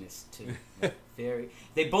perfectionist too. Like,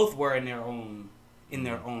 they both were in their own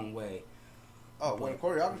way. Oh, when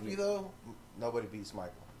choreography though, nobody beats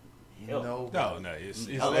Michael. No, it's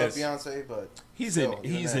I love Beyonce, but he's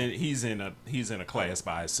in a class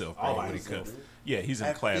by himself, bro. All by himself. Yeah, he's in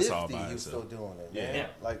a class all by himself. He was still doing it. Yeah. Man.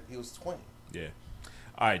 Like he was 20. Yeah.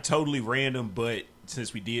 All right, totally random, but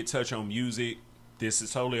since we did touch on music, this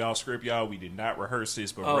is totally off script, y'all. We did not rehearse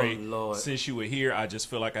this, but Ray, Lord. since you were here, I just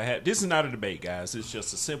feel like I had. This is not a debate, guys. It's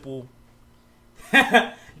just a simple.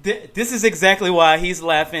 This is exactly why he's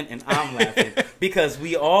laughing and I'm laughing, because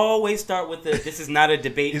we always start with this is not a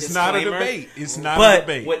debate. It's disclaimer, not a debate. It's not but a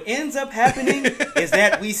debate. What ends up happening is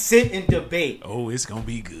that we sit and debate. Oh, it's gonna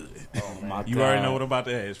be good. Oh my You God. already know what I'm about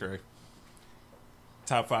to ask, Ray.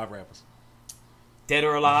 Top 5 rappers. Dead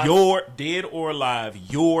or alive? Your dead or alive,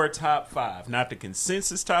 your top 5. Not the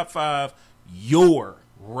consensus top 5, your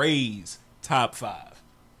Ray's top 5.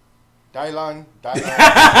 Dylan.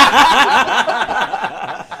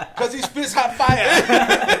 Because he spits hot fire.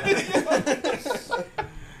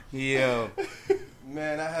 Yo.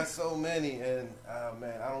 Man, I have so many, and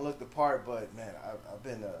man, I don't look the part, but man, I've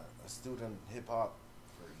been a student hip hop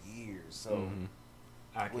for years, so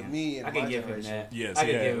with me and I my can give him generation, that. Yes, I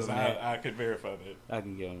can give him that. I could verify that. I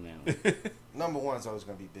can give him that. number one is always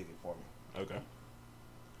going to be Biggie for me. Okay.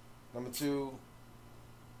 Number 2,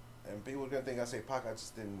 and people are going to think I say Pac, I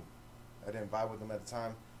didn't vibe with them at the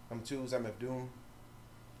time. Number 2 is MF Doom.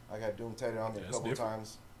 I got Doom tatted on me a couple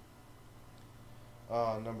times.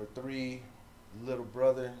 Number 3, Little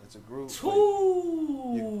Brother. It's a group.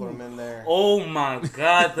 You can put them in there. Oh my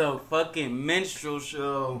God, the fucking minstrel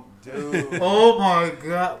show. Dude. Oh my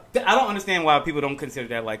God. I don't understand why people don't consider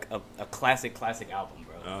that like a classic album,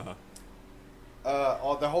 bro.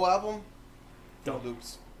 The whole album? Don't.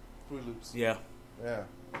 Fruit Loops. Yeah. Yeah.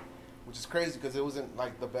 Which is crazy because it wasn't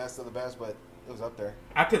like the best of the best, but it was up there.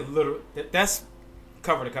 I could literally, that's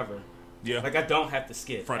cover to cover. Yeah. Like I don't have to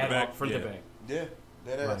skip. Front to back? Front to Yeah. back. Yeah,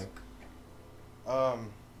 that is.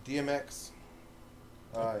 DMX.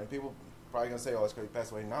 And people probably gonna say, "Oh, it's because he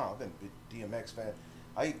passed away." No, I've been a big DMX fan.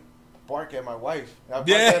 I bark at my wife. I barked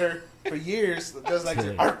at her for years, just like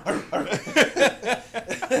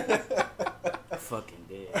Fucking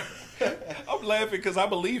dead. I'm laughing because I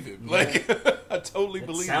believe him. Like I totally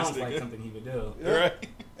believe Sounds this like nigga. something he would do. Yeah. Right.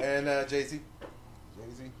 And Jay-Z.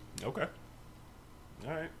 Okay.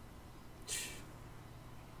 All right.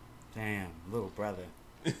 Damn, little brother.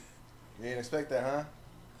 You didn't expect that, huh?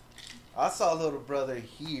 I saw Little Brother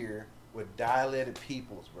here with Dilated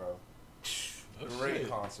Peoples, bro. Oh, Great shit.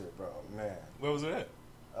 concert, bro. Man. Where was it at?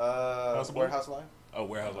 Warehouse Live. Oh,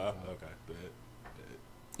 Warehouse Live. Okay. Good.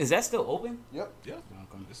 Is that still open? Yep. Yeah.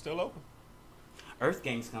 Okay. It's still open. Earth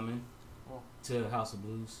Gang's coming Oh. to House of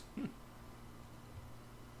Blues. Yeah.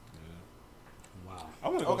 Wow. I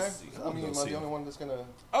want to go Okay. see. I mean, am I the only one that's gonna?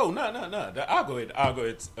 Oh no. I'll go ahead.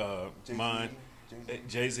 Jay-Z? Mine.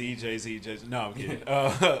 Jay-Z? Jay-Z. No, I'm kidding.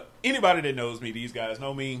 Anybody that knows me, these guys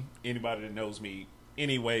know me. Anybody that knows me,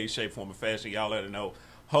 any way, shape, form, or fashion, y'all let it know.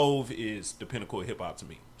 Hove is the pinnacle of hip hop to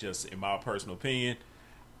me. Just in my personal opinion,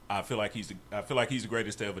 I feel like he's the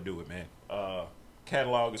greatest to ever do it, man.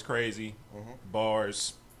 Catalog is crazy.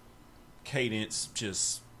 Bars, cadence,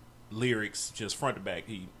 just lyrics, just front to back.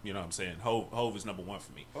 You know what I'm saying? Hove is number 1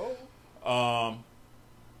 for me. Oh.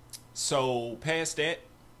 So past that,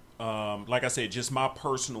 like I said, just my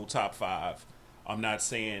personal top 5. I'm not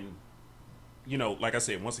saying, like I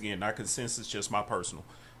said, once again, not consensus, just my personal.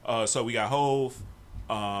 So we got Hove.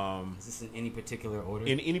 Is this in any particular order?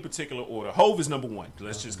 In any particular order. Hove is number 1.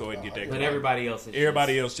 Let's just go ahead and get that But going. everybody else is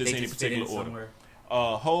just they any just fit in particular order. somewhere.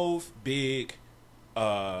 Hove, Big,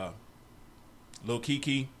 Lil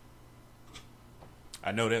Kiki.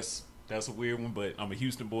 I know that's a weird one, but I'm a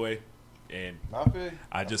Houston boy, and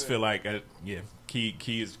I just feel like Key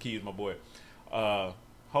is my boy.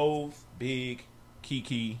 Hove, Big,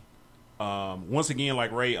 Kiki. Once again,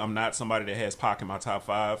 like Ray, I'm not somebody that has Pac in my top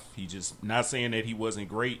 5. He just, not saying that he wasn't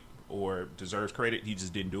great or deserves credit. He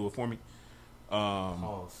just didn't do it for me.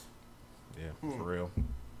 Pause. Yeah, for real.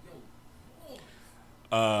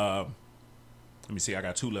 Let me see. I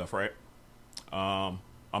got 2 left, right? I'm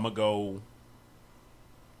gonna go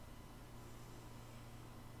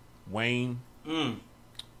Wayne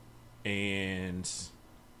and let's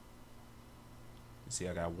see.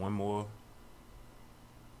 I got one more.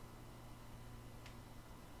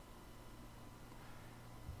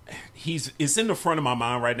 It's in the front of my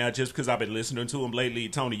mind right now just because I've been listening to him lately.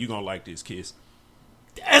 Tony, you gonna like this, Kiss.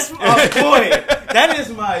 That's my boy. That is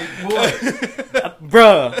my boy.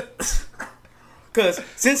 Bruh. Because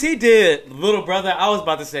since he did Little Brother, I was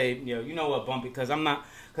about to say, yo, you know what, Bumpy? Because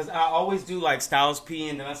I always do like Styles P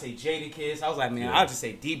and then I say Jada Kiss. I was like, man, I'll just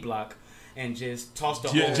say D Block and just toss the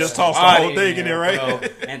whole thing in there, right? Bro.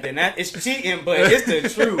 And then it's cheating, but it's the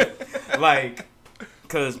truth. Like,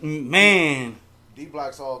 because, man. D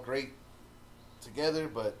Block's all great together,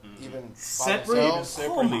 but even Separately, by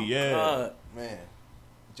themselves, God. man.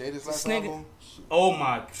 Jada's last This nigga- album, Oh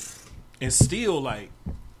my. And still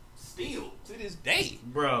to this day,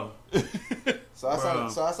 Bro. So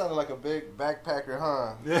I sounded like a big backpacker,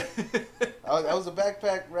 huh? I was a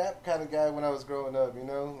backpack rap kind of guy when I was growing up, you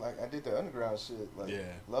know? Like, I did the underground shit. Like,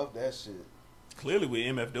 loved that shit. clearly with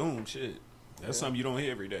MF Doom, shit. That's something you don't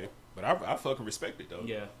hear every day. But I fucking respect it, though.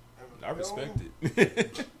 Yeah. I respect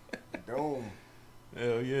it. Doom.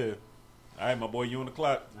 Hell yeah. All right, my boy, you on the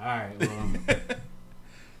clock. All right.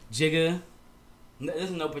 Jigga. There's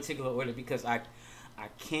no particular order because I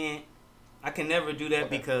can never do that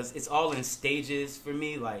because it's all in stages for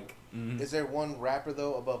me. Like, Is there one rapper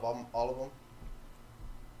though above all of them?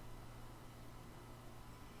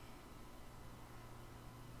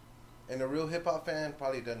 And a real hip hop fan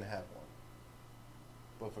probably doesn't have one.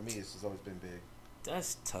 But for me, it's just always been big.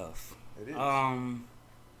 that's tough. It is.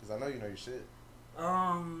 Because I know you know your shit.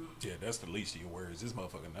 Yeah, that's the least of your worries. This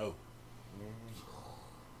motherfucker know.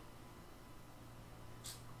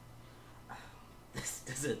 This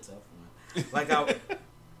is a tough one. Like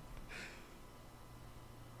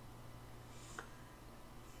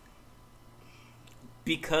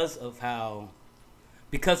because of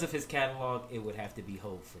his catalog, it would have to be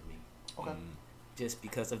Hov for me. Okay. Just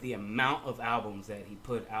because of the amount of albums that he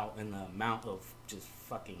put out and the amount of just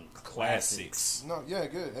fucking classics. No, yeah,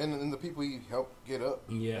 good. And the people he helped get up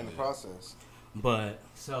in the process. But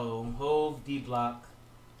so Hov, D Block,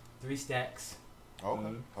 3 Stacks. Okay.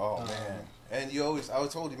 Oh man. And I always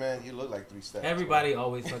told you, man, you look like 3 Stacks. Everybody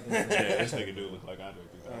always fucking Yeah, this nigga do look like Andre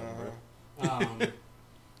 3000, bro.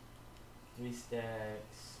 3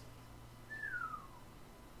 Stacks.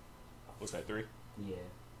 What's that, 3? Yeah.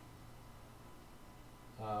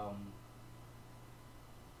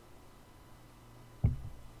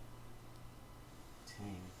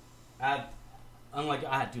 Dang.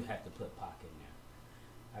 I do have to put Pac in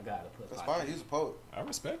there. I gotta put That's Pac fine. in. He's a poet. I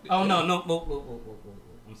respect it. Oh, yeah. no. Whoa.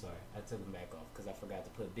 I'm sorry. I took him back off because I forgot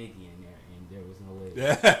to put Biggie in there, and there was no way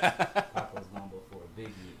Pac was going before Biggie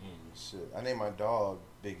and Shit. I named my dog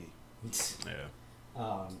Biggie.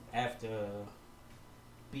 Yeah. After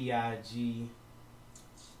B.I.G.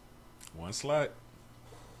 One slot.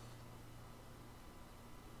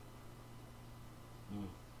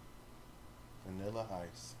 Vanilla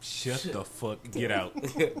Ice. Shut the fuck. Get out.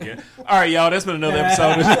 Yeah. All right, y'all. That's been another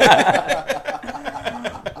episode.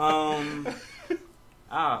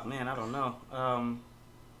 Man, I don't know.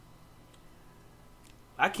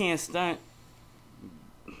 I can't stunt.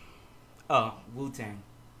 Oh, Wu-Tang.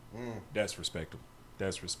 That's respectable.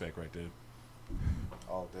 That's respect right there.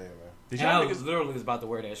 All day, man. Did And I y'all was niggas? literally about to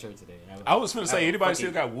wear that shirt today. I was finna say, anybody fucking-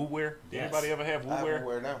 still got Woo wear? Yes. Anybody ever have Woo I have wear?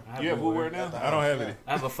 wear now. I have You have Woo Woo wear wear. now? At the I don't house, have yeah. any.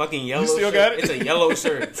 I have a fucking yellow still shirt. got it? It's a yellow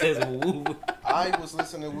shirt. It says Woo. I was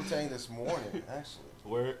listening to Wu-Tang this morning, actually.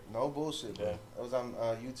 Word? No bullshit, bro. Yeah. It was on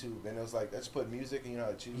YouTube, and it was like, let's put music, and you know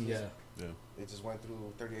how to choose Yeah. this. Yeah. It just went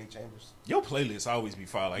through 38 chambers. Your playlists always be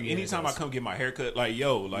fire. Like Yeah, it anytime I does. come get my haircut, like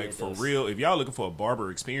yo, like it for does. real, if y'all looking for a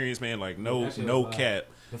barber experience, man, like no That shit no was, cap.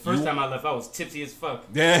 The first time I left, I was tipsy as fuck.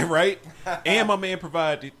 Yeah, right. And my man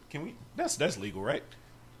provided. Can we? That's legal, right?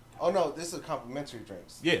 Oh, no, this is complimentary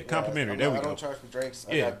drinks. Yeah, complimentary. There we I go. don't charge for drinks.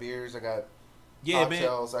 I Yeah. got beers, I got Yeah, man.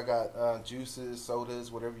 cocktails, I got juices,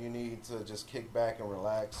 sodas, whatever you need to just kick back and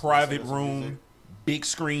relax. Private listen to some room, music. big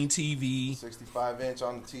screen TV. 65-inch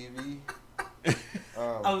on the TV.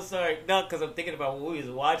 I'm sorry, no, because I'm thinking about what we was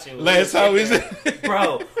watching. when Last we time was we in there.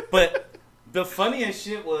 Bro. But the funniest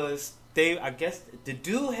shit was I guess the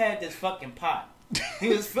dude had this fucking pot He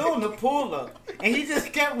was filling the pool up, and he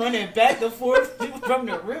just kept running back and forth from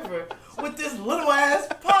the river with this little ass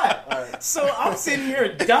pot. Right. So I'm sitting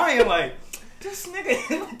here dying like, this nigga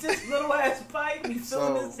with this little ass pipe, he's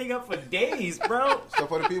filling this thing up for days, bro. So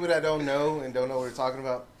for the people that don't know what we're talking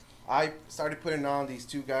about, I started putting on these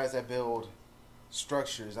two guys that build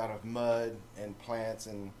structures out of mud and plants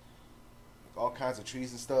and all kinds of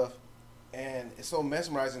trees and stuff. And it's so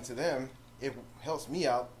mesmerizing to them. It helps me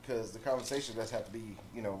out because the conversation does have to be,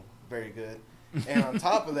 very good. And on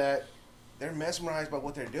top of that, they're mesmerized by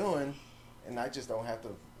what they're doing, and I just don't have to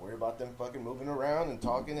worry about them fucking moving around and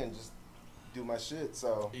talking and just do my shit.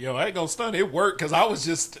 So Yo, I ain't gonna stun. It worked because I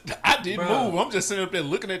didn't move. I'm just sitting up there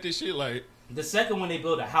looking at this shit like. The second one, they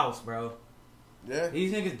built a house, bro. yeah,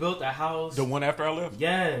 These niggas built a house. The one after I left?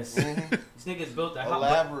 Yes. Mhm. These niggas built a house.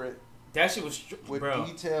 elaborate That shit was, with bro.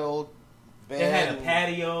 detailed. It had a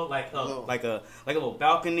patio, like a little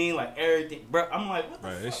balcony, like everything, bro. I'm like, what the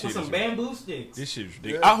Right, fuck? this shit With some is- bamboo sticks. This shit's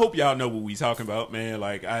ridiculous. Yeah. I hope y'all know what we talking about, man.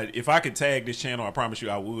 Like, if I could tag this channel, I promise you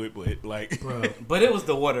I would. But like, Bro. But it was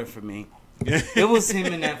the water for me. It was him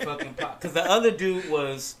in that fucking pot. Because the other dude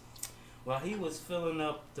was, while he was filling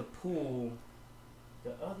up the pool,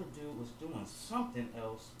 the other dude was doing something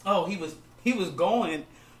else. Oh, he was going,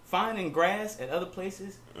 finding grass at other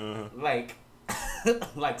places, like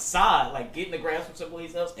sod, like getting the grass from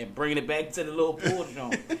someplace else and bringing it back to the little pool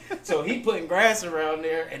joint. So he putting grass around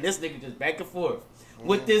there, and this nigga just back and forth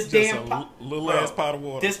with this just damn a pot. little Bro, ass pot of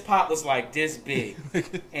water. This pot was like this big,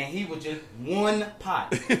 and he was just one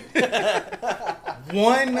pot.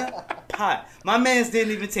 One pot. My man's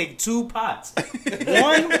didn't even take two pots.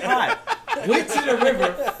 One pot. Went to the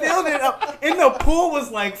river, filled it up, and the pool was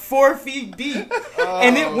like 4 feet deep,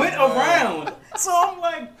 and it went around. So I'm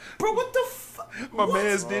like, bro, what the fuck? My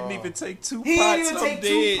man's didn't even take two He pots. didn't even I'm take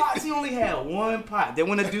dead. 2 pots. He only had 1 pot. Then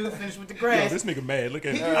when the dude finished with the Yo, grass, this nigga mad. Look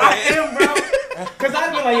at him. I am, bro. Cause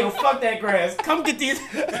I'd be like, yo, fuck that grass. Come get this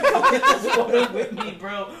water with me,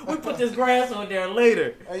 bro. We put this grass on there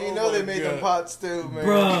later. And you Oh know my they made them God. pots too, man.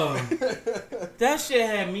 Bro, that shit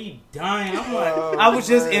had me dying. I'm like, Oh, I was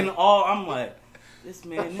just man. in awe. I'm like, this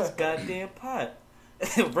goddamn pot.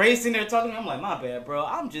 Ray sitting there talking to me. I'm like, my bad, bro.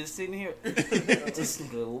 I'm just sitting here. This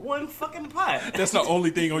nigga, 1 fucking pot. That's the only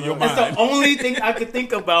thing on your That's mind. the only thing I could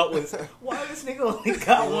think about was, why this nigga only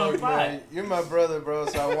got 1 Look, pot? man, you're my brother, bro,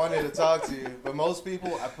 so I wanted to talk to you. But most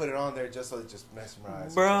people, I put it on there just so it just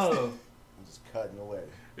mesmerizes. Bro, I'm just cutting away.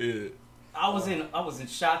 Yeah. I was in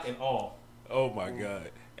shock and awe. Oh my god.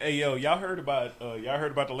 Hey yo, y'all heard about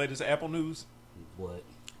the latest Apple news? What?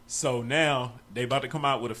 So now they about to come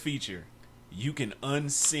out with a feature. You can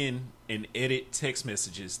unsend and edit text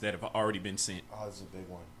messages that have already been sent. Oh, this is a big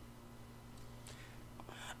one.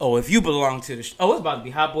 Oh, if you belong to the it's about to be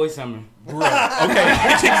Hot Boy Summer. Bro,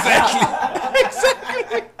 okay,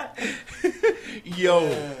 exactly.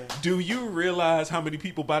 Yo, do you realize how many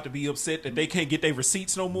people about to be upset that they can't get their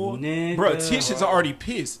receipts no more? Nigga. Bro, Tish is already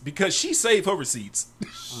pissed because she saved her receipts.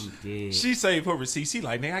 I'm dead. She saved her receipts. She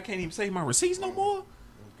like, nigga, I can't even save my receipts no more.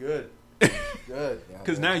 Good. Good.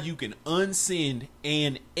 Because now you can unsend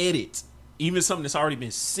and edit. Even something that's already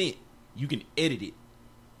been sent, you can edit it.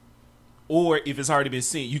 Or if it's already been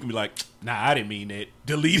sent, you can be like, nah, I didn't mean that.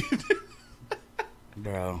 Delete it.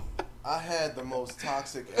 Bro. I had the most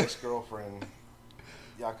toxic ex-girlfriend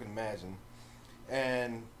y'all can imagine.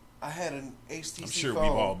 And I had an HTC I'm sure phone.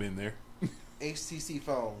 we've all been there. HTC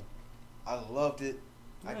phone. I loved it.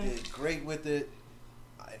 I did great with it.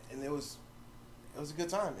 And it was a good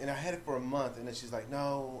time. And I had it for a month. And then she's like,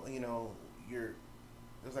 no, it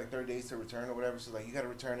was like 30 days to return or whatever. She's like, you got to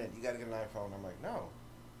return it. You got to get an iPhone. I'm like, no,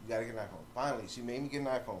 you got to get an iPhone. Finally, she made me get an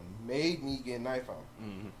iPhone.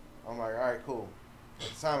 Mm-hmm. I'm like, all right, cool. At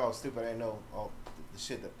the time, I was stupid. I didn't know all the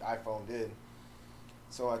shit that iPhone did.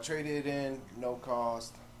 So I traded it in, no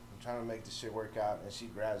cost. I'm trying to make this shit work out. And she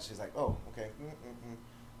grabbed it. She's like, oh, okay.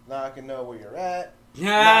 Now I can know where you're at.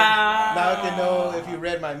 Now I can know if you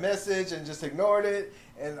read my message and just ignored it.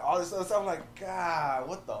 And all this other stuff. I'm like, God,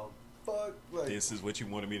 what the fuck? Like, This is what you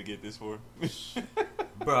wanted me to get this for?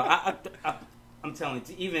 Bro, I'm telling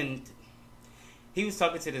you, he was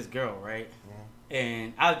talking to this girl, right? Mm-hmm.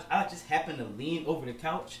 And I just happened to lean over the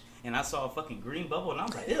couch and I saw a fucking green bubble and I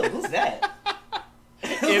was like, ew, who's that?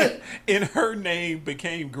 and her name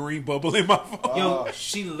became Green Bubble in my phone. Yo,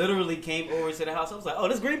 she literally came over to the house. I was like, oh,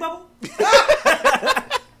 this green bubble? This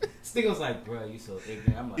nigga was like, bro, you so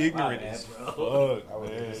ignorant. I'm like, Ignorant my bad, as bro. fuck, I would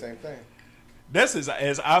do man. the same thing. That's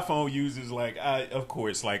as iPhone users, like, of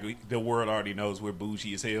course, like, the world already knows we're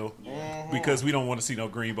bougie as hell because we don't want to see no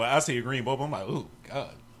green bubble. I see a green bubble, I'm like, oh,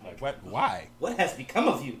 God. Like, what? Why? What has become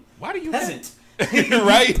of you? Why do you Peasant.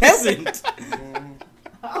 Right? Peasant.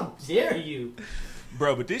 How dare you?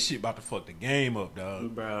 Bro, but this shit about to fuck the game up,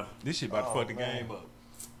 dog. Bro. This shit about to fuck the game up.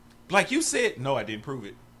 Like you said, no, I didn't prove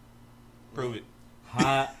it. Prove it.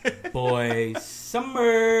 Hot boy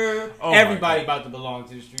summer. Oh Everybody about to belong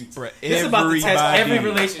to the streets. Bruh, This is about to test every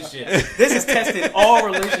relationship. This is testing all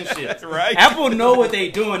relationships. Right? Apple know what they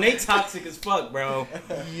doing. They toxic as fuck, bro.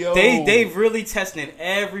 Yo. They really testing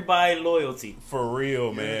everybody loyalty. For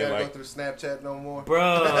real, You man. gotta Like, go through Snapchat no more.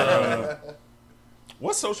 Bro.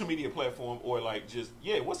 what social media platform or like just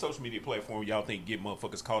what social media platform y'all think get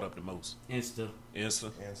motherfuckers caught up the most? Insta.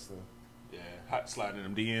 Insta. Insta. Yeah, hot sliding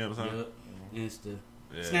them DMs, huh? Yep. Insta.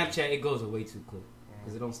 Yeah. Snapchat, it goes away too quick.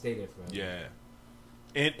 Because it don't stay there forever. Yeah.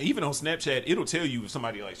 And even on Snapchat, it'll tell you if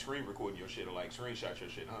somebody like screen recording your shit or like screenshot your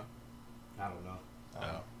shit, huh? I don't know.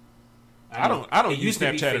 I don't It use used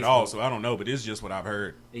to be Snapchat at all, Facebook. so I don't know, but it's just what I've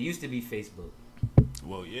heard. It used to be Facebook.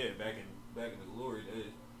 Well, yeah, back in the glory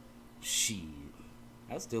days. Shit.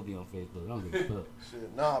 I'll still be on Facebook. I don't give a fuck.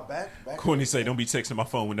 Shit. Nah, back. Courtney say, "Don't be texting my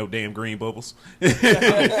phone with no damn green bubbles."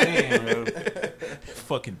 Damn, bro.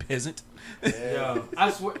 Fucking peasant. Yo,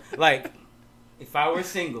 I swear, like, if I were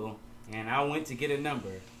single and I went to get a number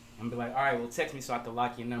and be like, all right, well, text me so I can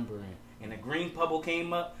lock your number in, and a green bubble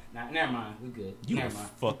came up, never mind, we good. You never a mind.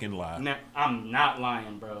 fucking lie. I'm not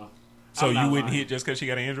lying, bro. So I'm you not wouldn't lying. hit just because she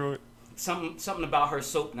got an Android? Something about her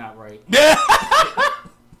soap not right.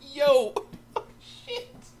 Yo,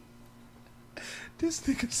 shit. This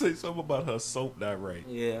nigga say something about her soap not right.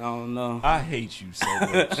 Yeah, I don't know. I hate you so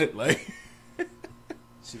much. Like,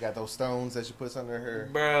 She got those stones that she puts under her.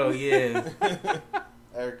 Bro, yeah.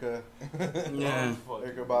 Erica. Yeah.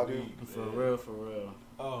 Erica Badu. For real, for real.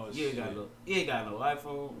 oh You ain't got no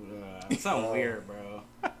iPhone? Something weird, bro.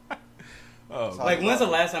 Oh, Like, when's the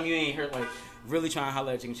last time you ain't heard, like, really trying to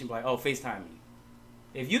holler at you and she be like, oh, FaceTime me?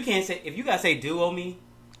 If you gotta say duo me,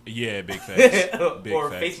 yeah, big facts. Big or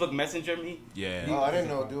facts. Facebook Messenger me, Yeah. Oh, I didn't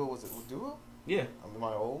know Duo was it. Duo? yeah. Am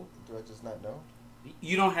I old? Do I just not know?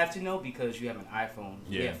 You don't have to know because you have an iPhone.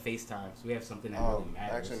 We Yeah. have FaceTime, so we have something that Oh, really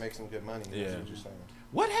matters. actually make some good money. Yeah. That's what you're saying.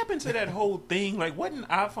 What happened to that whole thing? Like, wasn't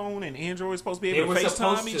iPhone and Android supposed to be They able were to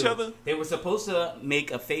supposed FaceTime to. each other? They were supposed to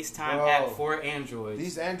make a FaceTime Bro. app for Android.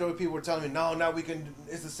 These Android people were telling me, no, now we can.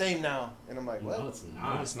 It's the same now, and I'm like, what? No, it's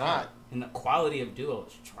not. No, it's not. And the quality of Duo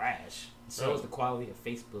is trash. So Bro. is the quality of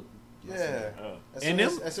Facebook. Yeah. As And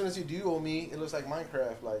soon as you Duo me, it looks like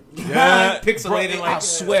Minecraft. Like, Pixelated bro, like I that.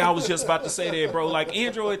 swear I was just about to say that, bro. Like,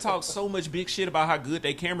 Android talks so much big shit about how good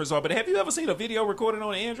their cameras are, but have you ever seen a video recorded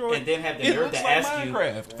on Android? And then have the It nerve looks to like ask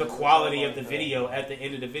Minecraft. you the quality of the video at the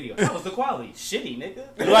end of the video. How was the quality? Shitty,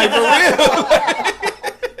 nigga. Like, for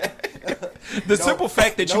real. The simple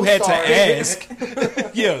fact that you no had stars. to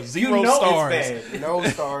ask, yeah, zero You know stars. it's bad. no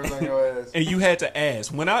stars on your ass. And you had to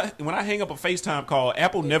ask. When I hang up a FaceTime call,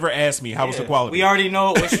 Apple never asked me how was the Yeah. quality. We already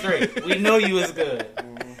know it was straight. We know you was good.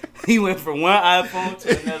 He went from one iPhone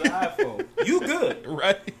to another iPhone. You good.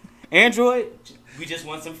 right? Android, we just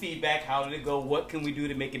want some feedback. How did it go? What can we do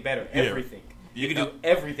to make it better? Yeah. Everything. You can Yeah. do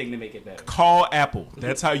everything to make it better. Call Apple.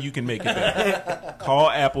 That's how you can make it better. Call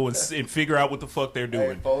Apple and figure out what the fuck they're Hey,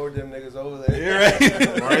 doing. forward them niggas over there.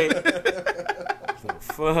 Yeah, right? Right?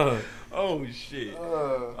 Fuck. Oh shit.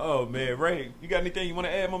 Oh man, Ray, you got anything you want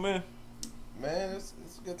to add, my man? Man, it's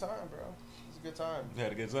a good time, bro. It's a good time. You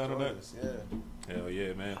had a good time on that? Enjoy this, yeah. Hell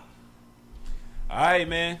yeah, man. All right,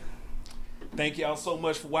 man. Thank y'all so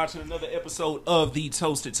much for watching another episode of the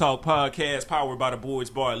Toasted Talk podcast, powered by the Boys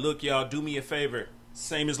Bar. Look, y'all, do me a favor.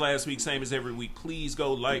 Same as last week, same as every week. Please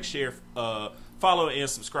go like, share, follow, and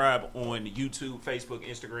subscribe on YouTube, Facebook,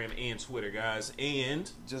 Instagram, and Twitter, guys. And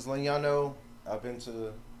Just letting y'all know, I've been to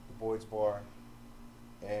the Boys Bar,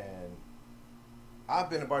 and I've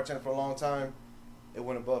been a bartender for a long time. It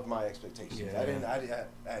went above my expectations. Yeah.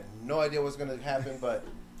 I had no idea what's gonna happen, but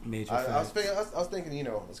Major I was facts. thinking, you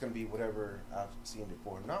know, it's gonna be whatever I've seen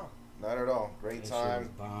before. No, not at all. Great That shit was time,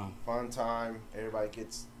 bomb. fun time. Everybody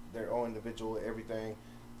gets their own individual everything.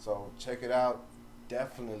 So check it out.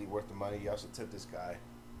 Definitely worth the money. You also tip this guy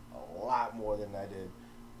a lot more than I did.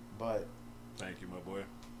 But thank you, my boy.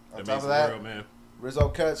 on That top means of the that, world, man.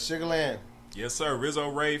 RZO Cuts, Sugarland. Yes, sir.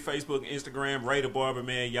 RZO Ray, Facebook, Instagram, Ray the Barber,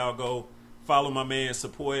 man. Y'all go follow my man,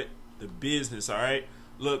 support the business, all right?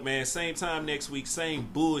 Look, man, same time next week, same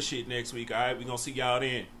bullshit next week, all right? We're going to see y'all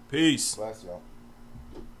then. Peace. Bless y'all.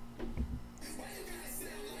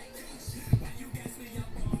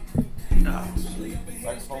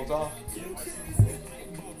 Microphone's off.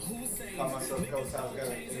 Call myself Coach. I was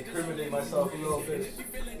gonna incriminate myself a little bit.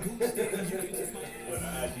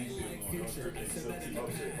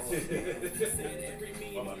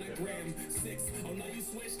 I'm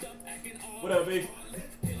What up, B?